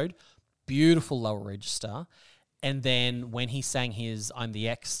episode. Beautiful lower register. And then when he sang his I'm the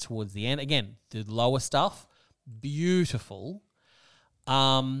X towards the end, again, the lower stuff, beautiful.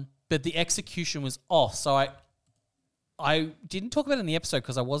 But the execution was off. So I didn't talk about it in the episode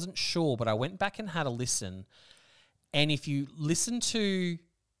because I wasn't sure, but I went back and had a listen. And if you listen to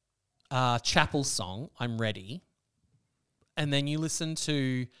Chapel's song, I'm Ready, and then you listen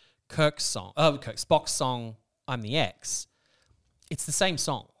to Spock's song, I'm the X, it's the same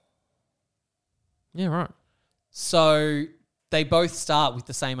song. Yeah, right. So they both start with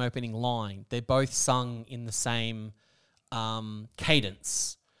the same opening line. They're both sung in the same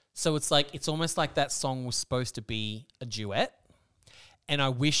cadence. So it's almost like that song was supposed to be a duet. And I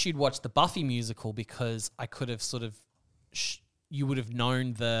wish you'd watched the Buffy musical, because I could have sort of, you would have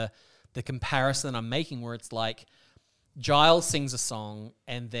known the comparison I'm making, where it's like Giles sings a song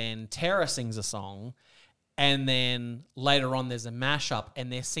and then Tara sings a song, and then later on there's a mashup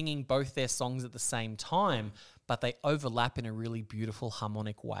and they're singing both their songs at the same time, but they overlap in a really beautiful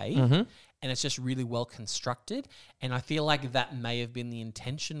harmonic way. Mm-hmm. And it's just really well constructed. And I feel like that may have been the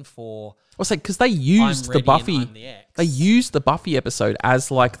intention for... I was like, because they used the Buffy... They used the Buffy episode as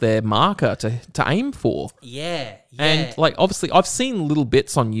like their marker to aim for. Yeah. And like, obviously, I've seen little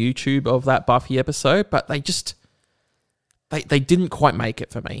bits on YouTube of that Buffy episode, but they just... They didn't quite make it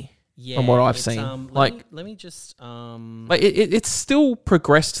for me. Yeah, from what I've seen. Let me just... Like, it's still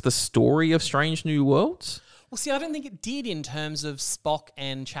progressed the story of Strange New Worlds. Well, see, I don't think it did in terms of Spock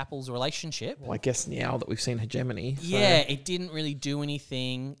and Chapel's relationship. Well, I guess now that we've seen Hegemony. So. Yeah, it didn't really do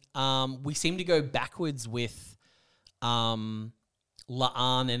anything. We seem to go backwards with La'an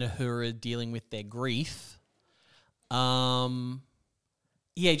and Uhura dealing with their grief. Yeah,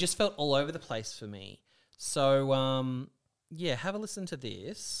 it just felt all over the place for me. So, yeah, have a listen to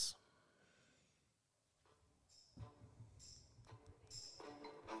this.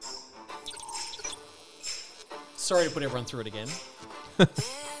 Sorry to put everyone through it again.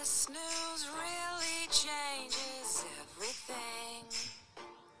 This news really changes everything.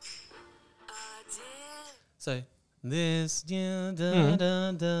 I did. So this da da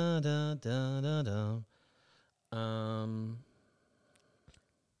da da da da da.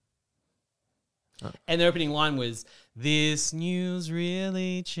 And the opening line was, "This news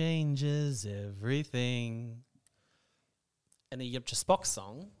really changes everything." And then you get to Spock's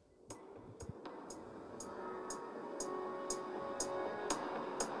song.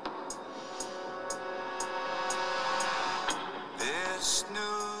 This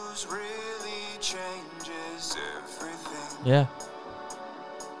news really changes everything. Yeah.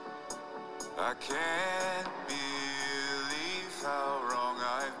 I can't believe how wrong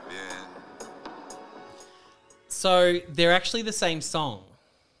I've been. So they're actually the same song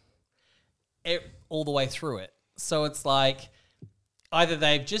all the way through it. So it's like either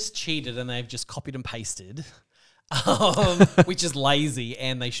they've just cheated and they've just copied and pasted, which is lazy,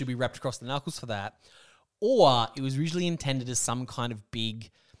 and they should be wrapped across the knuckles for that. Or it was originally intended as some kind of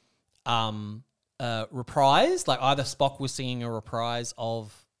big reprise, like either Spock was singing a reprise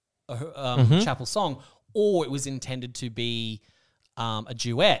of Chapel's song, or it was intended to be a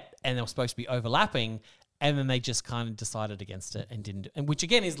duet, and they were supposed to be overlapping, and then they just kind of decided against it and didn't, and which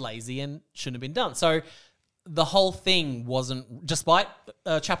again is lazy and shouldn't have been done. So the whole thing wasn't, despite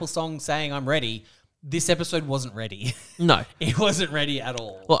Chapel's song saying "I'm ready," this episode wasn't ready. No. It wasn't ready at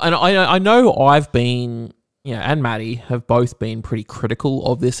all. Well, and I know I've been, and Maddie have both been pretty critical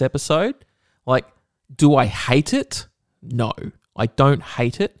of this episode. Like, do I hate it? No, I don't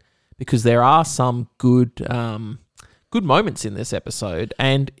hate it, because there are some good moments in this episode.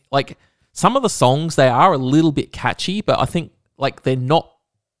 And, like, some of the songs, they are a little bit catchy, but I think, like, they're not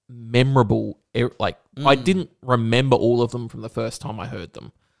memorable. I didn't remember all of them from the first time I heard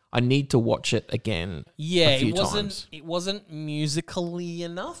them. I need to watch it again. Yeah, a few it times. wasn't musically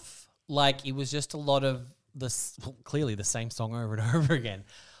enough. Like, it was just a lot of clearly the same song over and over again.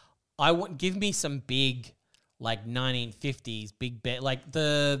 Give me some big, like 1950s big band, like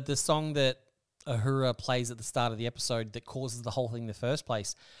the song that Uhura plays at the start of the episode that causes the whole thing in the first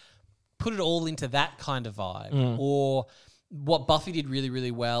place. put it all into that kind of vibe. Or what Buffy did really,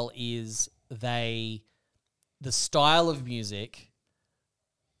 really well is the style of music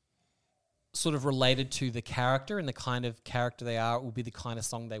sort of related to the character, and the kind of character they are will be the kind of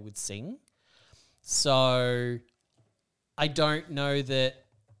song they would sing. So I don't know that,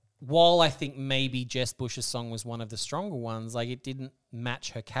 while I think maybe Jess Bush's song was one of the stronger ones, like it didn't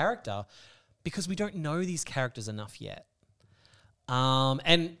match her character because we don't know these characters enough yet.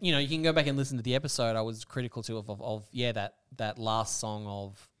 And you know, you can go back and listen to the episode. I was critical to of that last song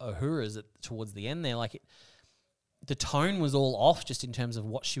of Uhura's towards the end there. Like the tone was all off just in terms of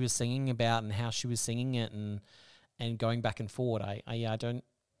what she was singing about and how she was singing it, and going back and forward. It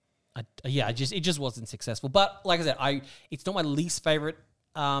just wasn't successful. But like I said, it's not my least favorite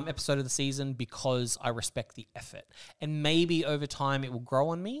episode of the season because I respect the effort, and maybe over time it will grow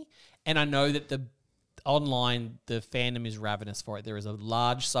on me. And I know that the fandom is ravenous for it. There is a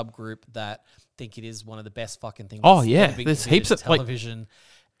large subgroup that think it is one of the best fucking things. Oh yeah, ever been there's created heaps in of television.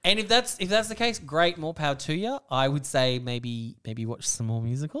 And if that's the case, great, more power to you. I would say maybe watch some more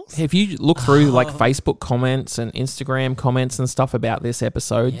musicals. If you look through like Facebook comments and Instagram comments and stuff about this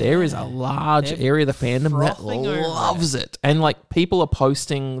episode, there is a large area of the fandom that frothing over loves it. And like people are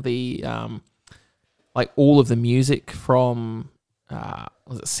posting the like all of the music from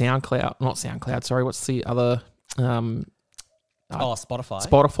was it SoundCloud? Not SoundCloud, sorry. What's the other Spotify.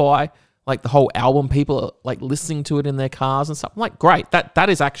 Spotify. Like the whole album, people are like listening to it in their cars and stuff. I'm like, great, that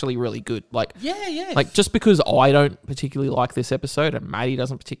is actually really good. Like, Yeah. like just because I don't particularly like this episode and Maddie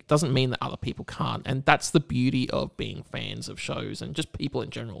doesn't mean that other people can't. And that's the beauty of being fans of shows and just people in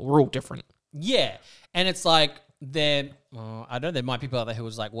general. We're all different. Yeah. And it's like, I know there might be people out there who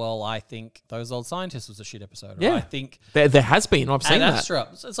was like, well, I think Those Old Scientists was a shit episode. Or Yeah. I think There has been. I've seen Ad that. Astra.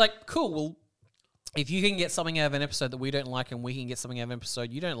 So it's like, cool. Well, if you can get something out of an episode that we don't like, and we can get something out of an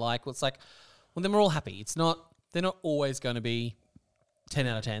episode you don't like, well, it's like, well, then we're all happy. They're not always going to be 10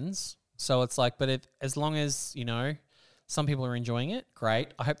 out of 10s. So it's like, but as long as, you know, some people are enjoying it, great.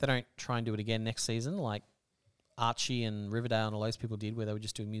 I hope they don't try and do it again next season, like Archie and Riverdale and all those people did, where they would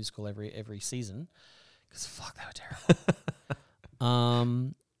just do a musical every season. Because fuck, they were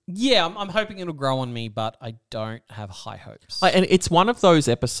terrible. Yeah, I'm hoping it'll grow on me, but I don't have high hopes. And it's one of those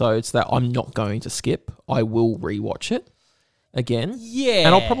episodes that I'm not going to skip. I will rewatch it again. Yeah.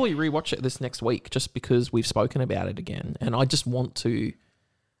 And I'll probably rewatch it this next week just because we've spoken about it again. And I just want to...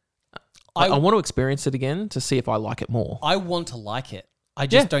 I want to experience it again to see if I like it more. I want to like it. I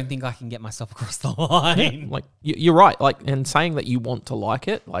just don't think I can get myself across the line. Like, you're right. Like, and saying that you want to like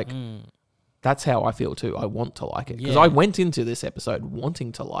it, like... That's how I feel too. I want to like it because I went into this episode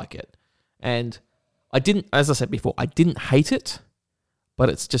wanting to like it, and I didn't. As I said before, I didn't hate it, but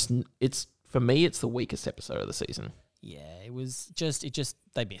it's for me, it's the weakest episode of the season. Yeah, it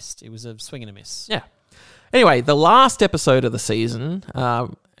they missed. It was a swing and a miss. Yeah. Anyway, the last episode of the season,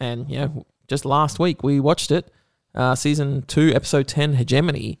 and just last week we watched it, season 2, episode 10,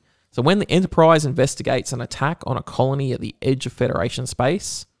 Hegemony. So when the Enterprise investigates an attack on a colony at the edge of Federation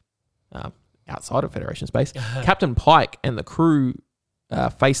space. Outside of Federation space, Captain Pike and the crew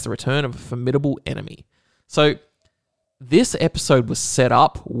face the return of a formidable enemy. So this episode was set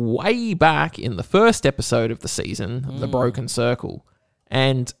up way back in the first episode of the season, The Broken Circle,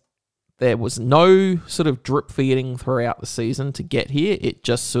 and there was no sort of drip feeding throughout the season to get here. It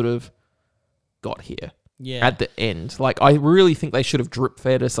just sort of got here at the end. Like, I really think they should have drip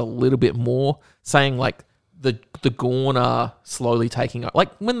fed us a little bit more, saying like the Gorn are slowly taking up,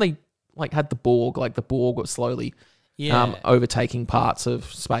 like when they like had the Borg was slowly overtaking parts of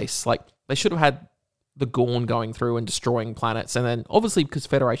space. Like, they should have had the Gorn going through and destroying planets. And then obviously because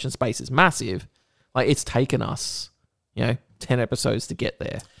Federation space is massive, like it's taken us, 10 episodes to get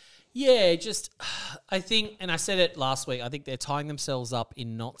there. Yeah, I think, and I said it last week, I think they're tying themselves up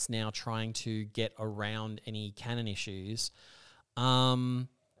in knots now trying to get around any canon issues.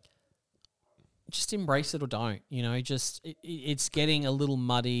 Just embrace it or don't, it's getting a little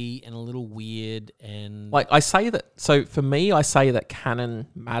muddy and a little weird. And like, I say that canon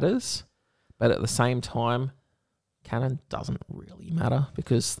matters, but at the same time, canon doesn't really matter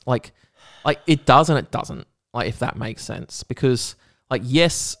because like it does and it doesn't, like, if that makes sense. Because like,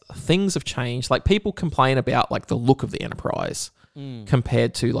 yes, things have changed. Like, people complain about like the look of the Enterprise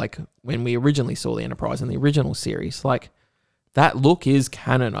compared to like when we originally saw the Enterprise in the original series. Like, that look is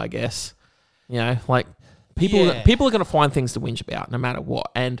canon, I guess. Like people are going to find things to whinge about no matter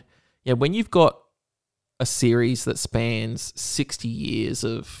what. And when you've got a series that spans 60 years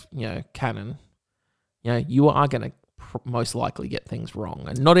of, canon, you are going to most likely get things wrong,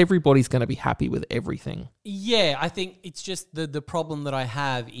 and not everybody's going to be happy with everything. Yeah, I think it's just the problem that I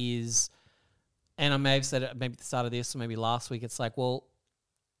have is, and I may have said it maybe at the start of this or maybe last week, it's like, well,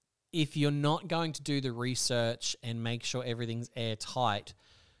 if you're not going to do the research and make sure everything's airtight,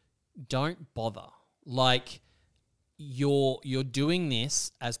 don't bother. Like, you're doing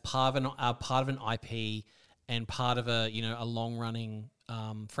this as part of an IP and part of a long running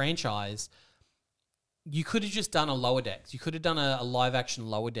franchise. You could have just done a Lower Decks. You could have done a live action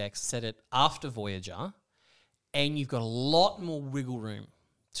Lower Decks, set it after Voyager, and you've got a lot more wiggle room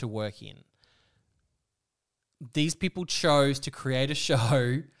to work in. These people chose to create a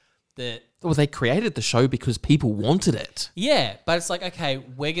show that... Well, they created the show because people wanted it. Yeah, but it's like, okay,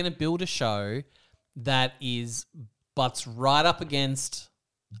 we're going to build a show that butts right up against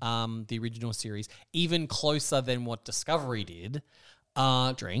the original series, even closer than what Discovery did.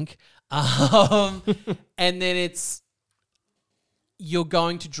 Drink. And then you're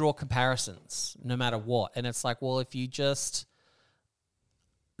going to draw comparisons no matter what. And it's like, well, if you just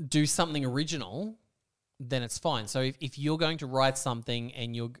do something original, then it's fine. So if you're going to write something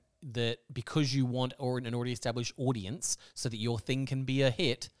and because you want an already established audience so that your thing can be a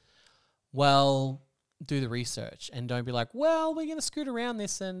hit, well, do the research and don't be like, well, we're going to scoot around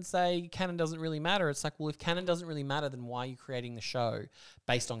this and say canon doesn't really matter. It's like, well, if canon doesn't really matter, then why are you creating the show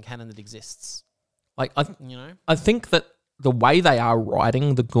based on canon that exists? Like, I think that the way they are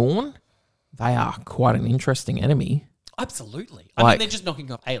writing the Gorn, they are quite an interesting enemy. Absolutely. I mean, they're just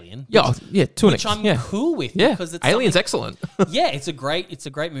knocking off Alien. Which I'm cool with. Yeah, because it's Alien's excellent. Yeah, it's a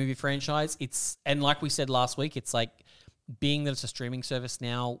great movie franchise. And like we said last week, it's like, being that it's a streaming service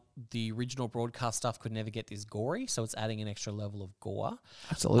now, the original broadcast stuff could never get this gory, so it's adding an extra level of gore.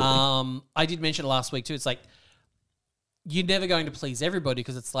 Absolutely. I did mention it last week too. It's like, you're never going to please everybody,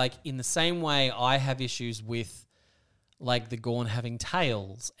 because it's like, in the same way I have issues with like the Gorn having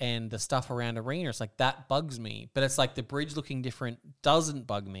tails and the stuff around Arena. It's like, that bugs me. But it's like, the bridge looking different doesn't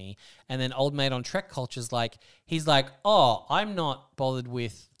bug me. And then old mate on Trek Culture's like, he's like, oh, I'm not bothered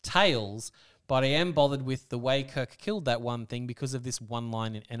with tails, but I am bothered with the way Kirk killed that one thing because of this one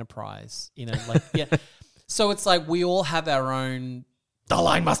line in Enterprise. So it's like, we all have our own, the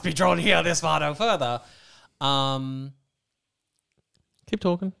line must be drawn here, this far, no further. Keep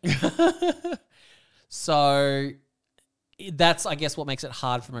talking. So that's, I guess, what makes it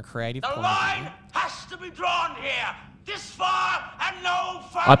hard from a creative point of view. The line has to be drawn here, this far and no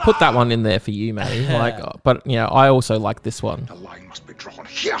further. I put that one in there for you, Matty. But I also like this one. The line must be drawn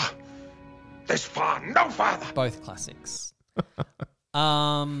here, this far, no further. Both classics.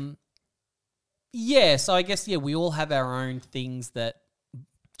 So I guess, we all have our own things that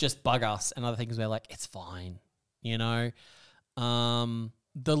just bug us, and other things we're like, it's fine, The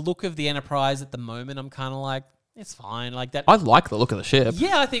look of the Enterprise at the moment, I'm kind of like, it's fine, like that. I like the look of the ship.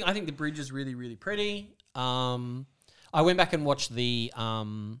 Yeah, I think the bridge is really, really pretty. I went back and watched the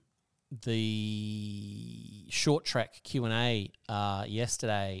Short Trek Q&A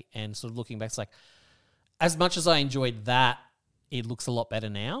yesterday, and sort of looking back, it's like, as much as I enjoyed that, it looks a lot better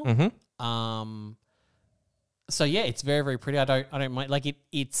now. Mm-hmm. So yeah, it's very, very pretty. I don't mind, like,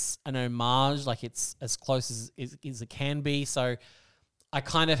 it's an homage, like it's as close as it can be. So I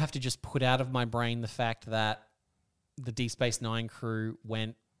kind of have to just put out of my brain the fact that the Deep Space Nine crew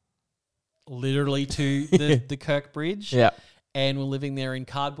went literally to the Kirk Bridge, and were living there in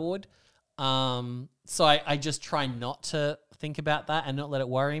cardboard. So I just try not to think about that and not let it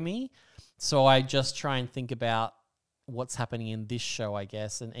worry me. So I just try and think about what's happening in this show, I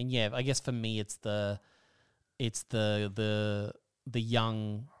guess. And I guess for me, it's the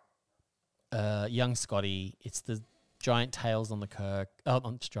young Scotty. It's the giant tails on the Kirk.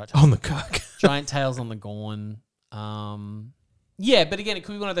 On the Kirk. Giant tails on the Gorn. But again, it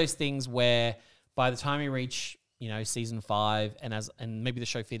could be one of those things where by the time you reach, season 5, and maybe the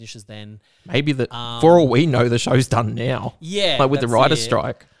show finishes then. Maybe for all we know, the show's done now. Yeah, like with the writer's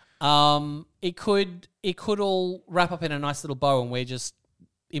strike. It could all wrap up in a nice little bow, and we're just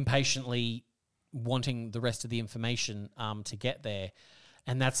impatiently wanting the rest of the information to get there.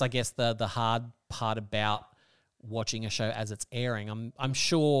 And that's, I guess, the hard part about watching a show as it's airing. I'm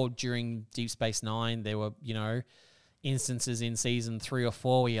sure during Deep Space Nine there were, instances in season 3 or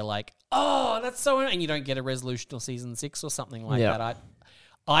 4 where you're like, oh, that's so, and you don't get a resolution till season 6 or something like that.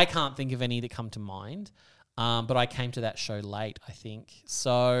 I can't think of any that come to mind, but I came to that show late, I think.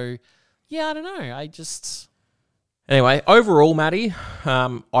 So, yeah, I don't know. Anyway, overall, Matty,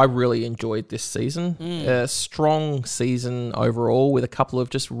 I really enjoyed this season. A strong season overall with a couple of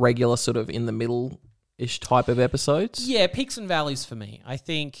just regular sort of in the middle-ish type of episodes. Yeah, peaks and valleys for me. I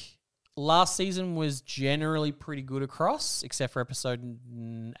think last season was generally pretty good across, except for episode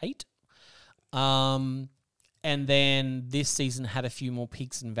 8. And then this season had a few more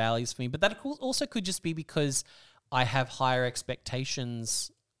peaks and valleys for me. But that also could just be because I have higher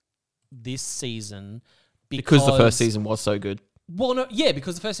expectations this season. Because the first season was so good. Well, no, yeah,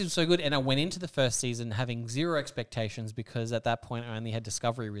 because the first season was so good, and I went into the first season having zero expectations because at that point I only had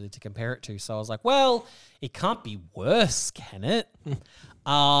Discovery really to compare it to. So I was like, well, it can't be worse, can it?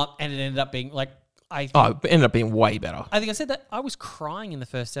 And it ended up being like, It ended up being way better. I think I said that I was crying in the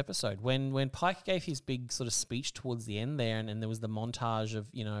first episode when Pike gave his big sort of speech towards the end there, and there was the montage of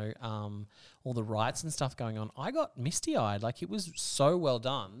all the rights and stuff going on. I got misty eyed, like it was so well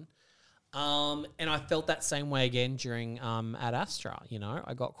done. And I felt that same way again during Ad Astra.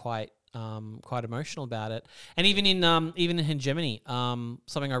 I got quite emotional about it, and even in Hegemony,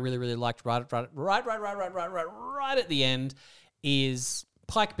 something I really really liked right at the end is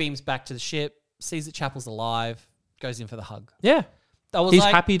Pike beams back to the ship, sees that Chapel's alive, goes in for the hug. Yeah, he's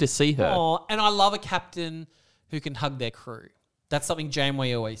happy to see her. Oh, and I love a captain who can hug their crew. That's something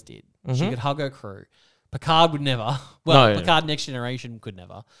Janeway always did. She could hug her crew. Picard would never. Well, Picard Next Generation could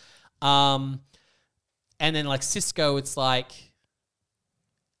never. And then like Sisko, it's like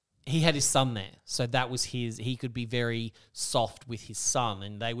he had his son there. So that was he could be very soft with his son,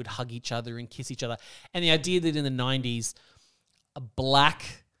 and they would hug each other and kiss each other. And the idea that in the 90s, a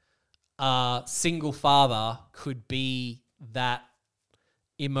black single father could be that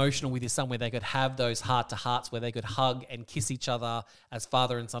emotional with his son, where they could have those heart-to-hearts, where they could hug and kiss each other as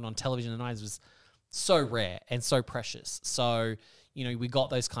father and son on television in the 90s was so rare and so precious. So, we got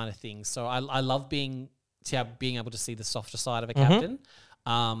those kind of things. So I love being able to see the softer side of a captain.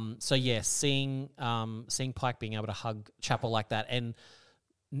 So yeah, seeing Pike being able to hug Chapel like that, and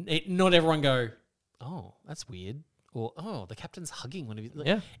not everyone go, oh, that's weird, or oh, the captain's hugging one of you.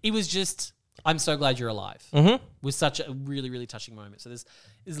 Yeah, it was just, I'm so glad you're alive. Mm-hmm. Was such a really really touching moment. So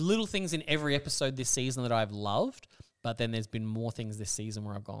there's little things in every episode this season that I've loved, but then there's been more things this season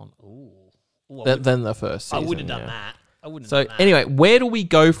where I've gone, ooh, than the first season. I wouldn't have done that. So anyway, where do we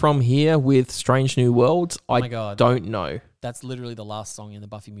go from here with Strange New Worlds? my God. Don't know. That's literally the last song in the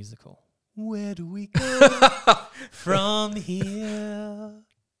Buffy musical. Where do we go from here?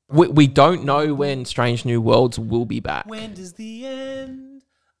 We don't know when Strange New Worlds will be back. When does the end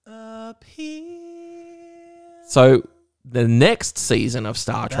appear? So the next season of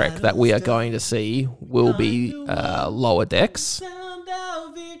Star Trek that we are going to see will be Lower Decks. Sound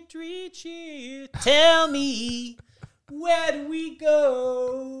our victory cheer. Tell me, where do we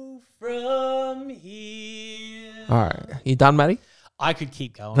go from here? All right. You done, Maddie? I could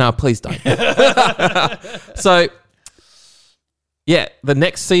keep going. No, please don't. So, yeah, the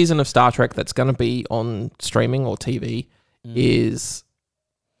next season of Star Trek that's going to be on streaming or TV is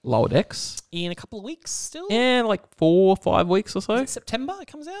Lower Decks. In a couple of weeks still? Yeah, like 4 or 5 weeks or so. Is it September it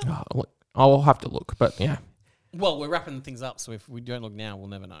comes out? Oh, look, I'll have to look, but yeah. Well, we're wrapping things up, so if we don't look now, we'll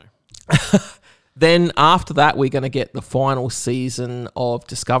never know. Then after that, we're going to get the final season of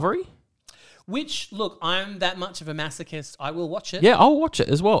Discovery. Which, look, I'm that much of a masochist. I will watch it. Yeah, I'll watch it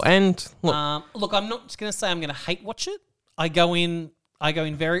as well. And look, look, I'm not going to say I'm going to hate watch it. I go in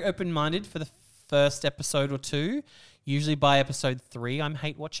very open-minded for the first episode or two. Usually by episode 3, I'm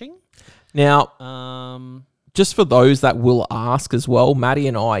hate watching. Now, just for those that will ask as well, Maddie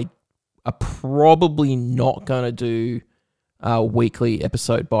and I are probably not going to do weekly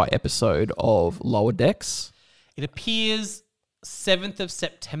episode by episode of Lower Decks. It appears 7th of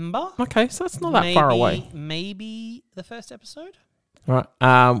September. Okay, so that's not that far away. Maybe the first episode. All right.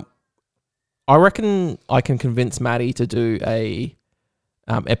 I reckon I can convince Maddie to do a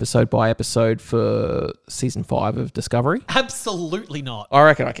episode by episode for season 5 of Discovery. Absolutely not. I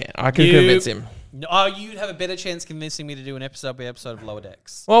reckon I can. I can convince him. No, you'd have a better chance convincing me to do an episode by episode of Lower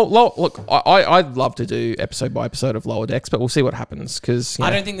Decks. Well, look, I'd love to do episode by episode of Lower Decks, but we'll see what happens because I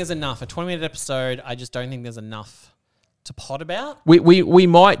don't think there's enough. A 20-minute episode, I just don't think there's enough to pod about. We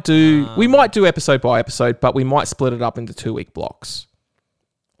might do episode by episode, but we might split it up into 2-week blocks.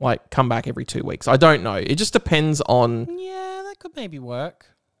 Like come back every 2 weeks. I don't know. It just depends on. Yeah, that could maybe work.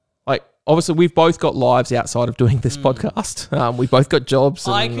 Like obviously, we've both got lives outside of doing this podcast. We've both got jobs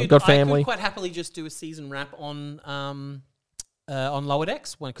and we've got family. I could quite happily just do a season wrap on Lower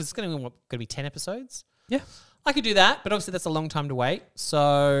Decks because it's going to be 10 episodes. Yeah, I could do that, but obviously that's a long time to wait.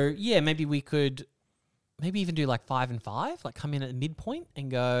 So yeah, maybe we could even do like 5 and 5, like come in at the midpoint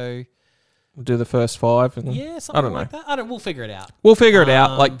and go. We'll do the first 5. And yeah, something like that. We'll figure it out. We'll figure it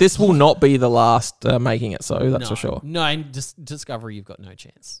out. Like this will not be the last making it, so that's for sure. No, and Discovery, you've got no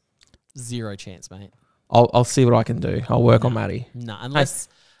chance. 0 chance, mate. I'll see what I can do. I'll work on Maddie. No,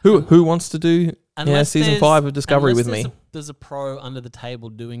 Who wants to do Unless season there's- 5 of Discovery unless with me? There's a pro under the table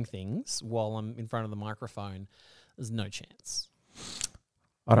doing things while I'm in front of the microphone. There's no chance.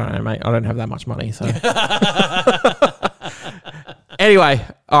 I don't know, mate. I don't have that much money, so. Anyway,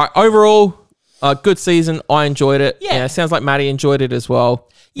 all right. Overall, good season. I enjoyed it. Yeah. Sounds like Maddie enjoyed it as well.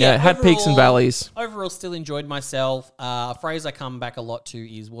 Yeah, it had peaks and overall- valleys. Overall, still enjoyed myself. A phrase I come back a lot to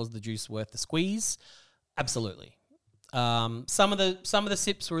is, "Was the juice worth the squeeze?" Absolutely. Some of the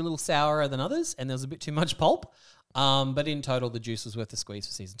sips were a little sourer than others, and there was a bit too much pulp. But in total, the juice was worth the squeeze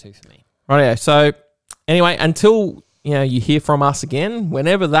for season 2 for me. Right. Yeah. So anyway, until you hear from us again,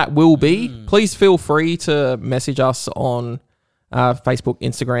 whenever that will be, please feel free to message us on Facebook,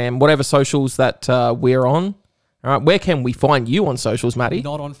 Instagram, whatever socials that we're on. All right. Where can we find you on socials, Maddie?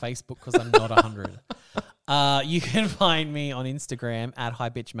 Not on Facebook because I'm not 100. You can find me on Instagram at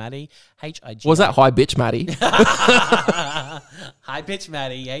HighBitchMaddie, H-I-G. Was that high bitch, Maddie?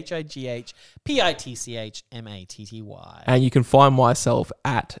 HighBitchMaddie, HighGHPITCHMATTY. And you can find myself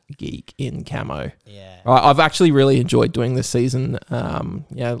at Geek in Camo. Yeah. Right, I've actually really enjoyed doing this season,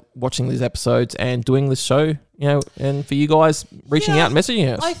 watching these episodes and doing this show, and for you guys reaching out and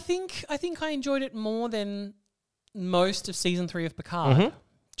messaging us. I think I enjoyed it more than most of season 3 of Picard,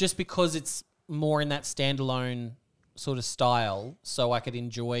 just because it's more in that standalone sort of style, so I could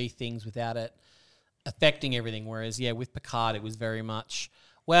enjoy things without it affecting everything. Whereas, with Picard, it was very much,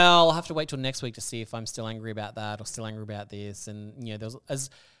 well, I'll have to wait till next week to see if I'm still angry about that or still angry about this. And,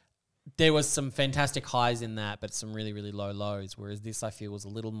 there was some fantastic highs in that, but some really, really low lows. Whereas this, I feel, was a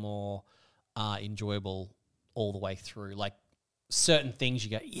little more enjoyable all the way through. Like, certain things you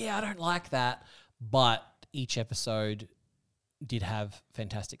go, I don't like that. But each episode did have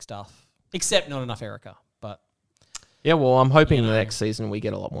fantastic stuff. Except not enough Erica, but Yeah, well, I'm hoping the next season we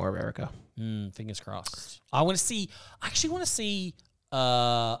get a lot more of Erica. fingers crossed. I actually want to see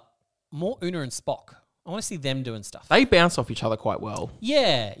more Una and Spock. I want to see them doing stuff. They bounce off each other quite well.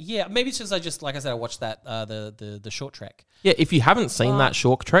 Yeah. Maybe it's just like I said, I watched that the short trek. Yeah, if you haven't seen that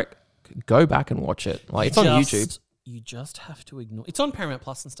short trek, go back and watch it. Like it's on YouTube. You just have to ignore. It's on Paramount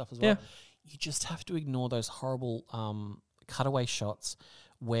Plus and stuff as well. Yeah. You just have to ignore those horrible cutaway shots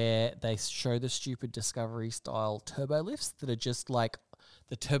where they show the stupid Discovery style turbo lifts that are just like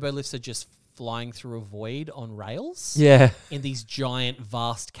the turbo lifts are just flying through a void on rails. Yeah. In these giant,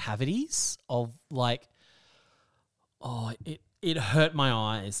 vast cavities of like, it hurt my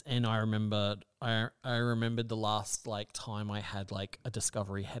eyes, and I remembered the last time I had a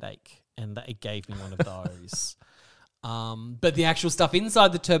Discovery headache, and that it gave me one of those. But the actual stuff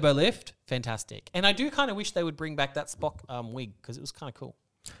inside the turbo lift, fantastic, and I do kind of wish they would bring back that Spock wig because it was kind of cool.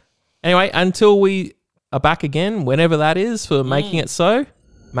 Anyway, until we are back again, whenever that is, for making it so,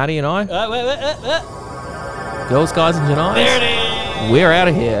 Maddie and I, girls, guys, and Janai, There it is. we're out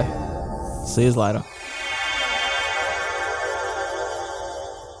of here. See you later.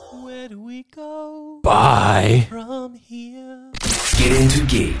 Where do we go Bye. from here? Get into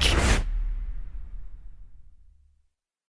geek.